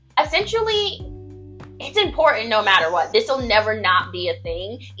 Mm-hmm. Essentially, it's important no matter what. This will never not be a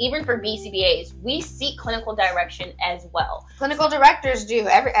thing. Even for BCBAs, we seek clinical direction as well. Clinical directors do.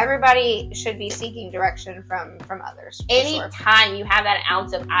 Everybody should be seeking direction from others. Anytime you have that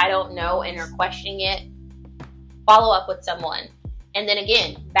ounce of I don't know and are questioning it, follow up with someone. And then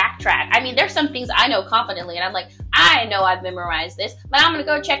again, backtrack. I mean, there's some things I know confidently, and I'm like, I know I've memorized this, but I'm going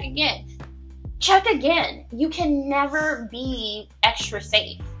to go check again. Check again. You can never be extra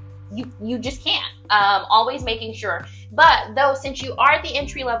safe. You just can't. Always making sure. But though, since you are at the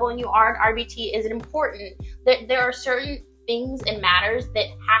entry level and you are an RBT, is it important that there are certain things and matters that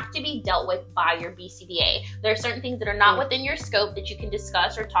have to be dealt with by your BCBA. There are certain things that are not within your scope that you can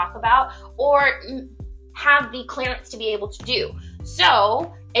discuss or talk about or have the clearance to be able to do.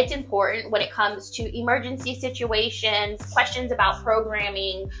 So it's important when it comes to emergency situations, questions about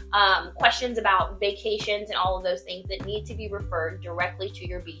programming, questions about vacations and all of those things that need to be referred directly to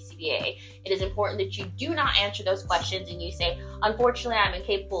your BCBA. It is important that you do not answer those questions and you say, unfortunately, I'm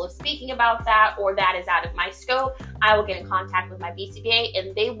incapable of speaking about that, or that is out of my scope. I will get in contact with my BCBA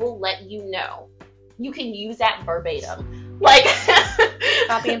and they will let you know. You can use that verbatim. Like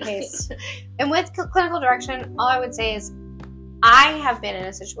copy and paste. And with clinical direction, all I would say is I have been in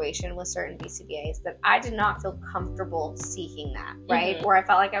a situation with certain BCBAs that I did not feel comfortable seeking that, right? Mm-hmm. Or I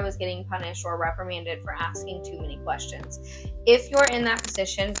felt like I was getting punished or reprimanded for asking too many questions. If you're in that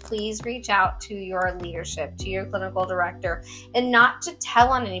position, please reach out to your leadership, to your clinical director, and not to tell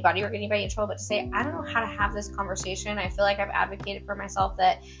on anybody or get anybody in trouble, but to say, I don't know how to have this conversation. I feel like I've advocated for myself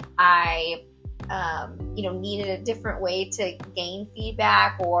that I needed a different way to gain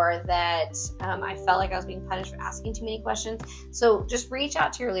feedback, or that I felt like I was being punished for asking too many questions. So just reach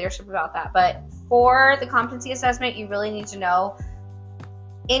out to your leadership about that. But for the competency assessment, you really need to know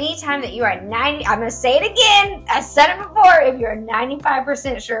anytime that you are 90, I'm going to say it again, I said it before, if you're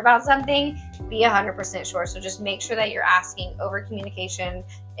 95% sure about something, be 100% sure. So just make sure that you're asking. Over communication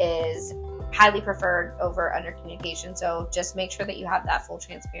is highly preferred over under communication. So just make sure that you have that full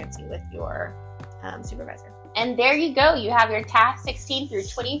transparency with your supervisor. And there you go. You have your tasks 16 through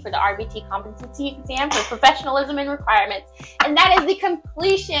 20 for the RBT competency exam for professionalism and requirements. And that is the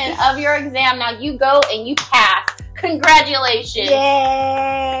completion of your exam. Now you go and you pass. Congratulations.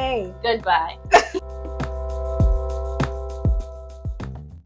 Yay. Goodbye.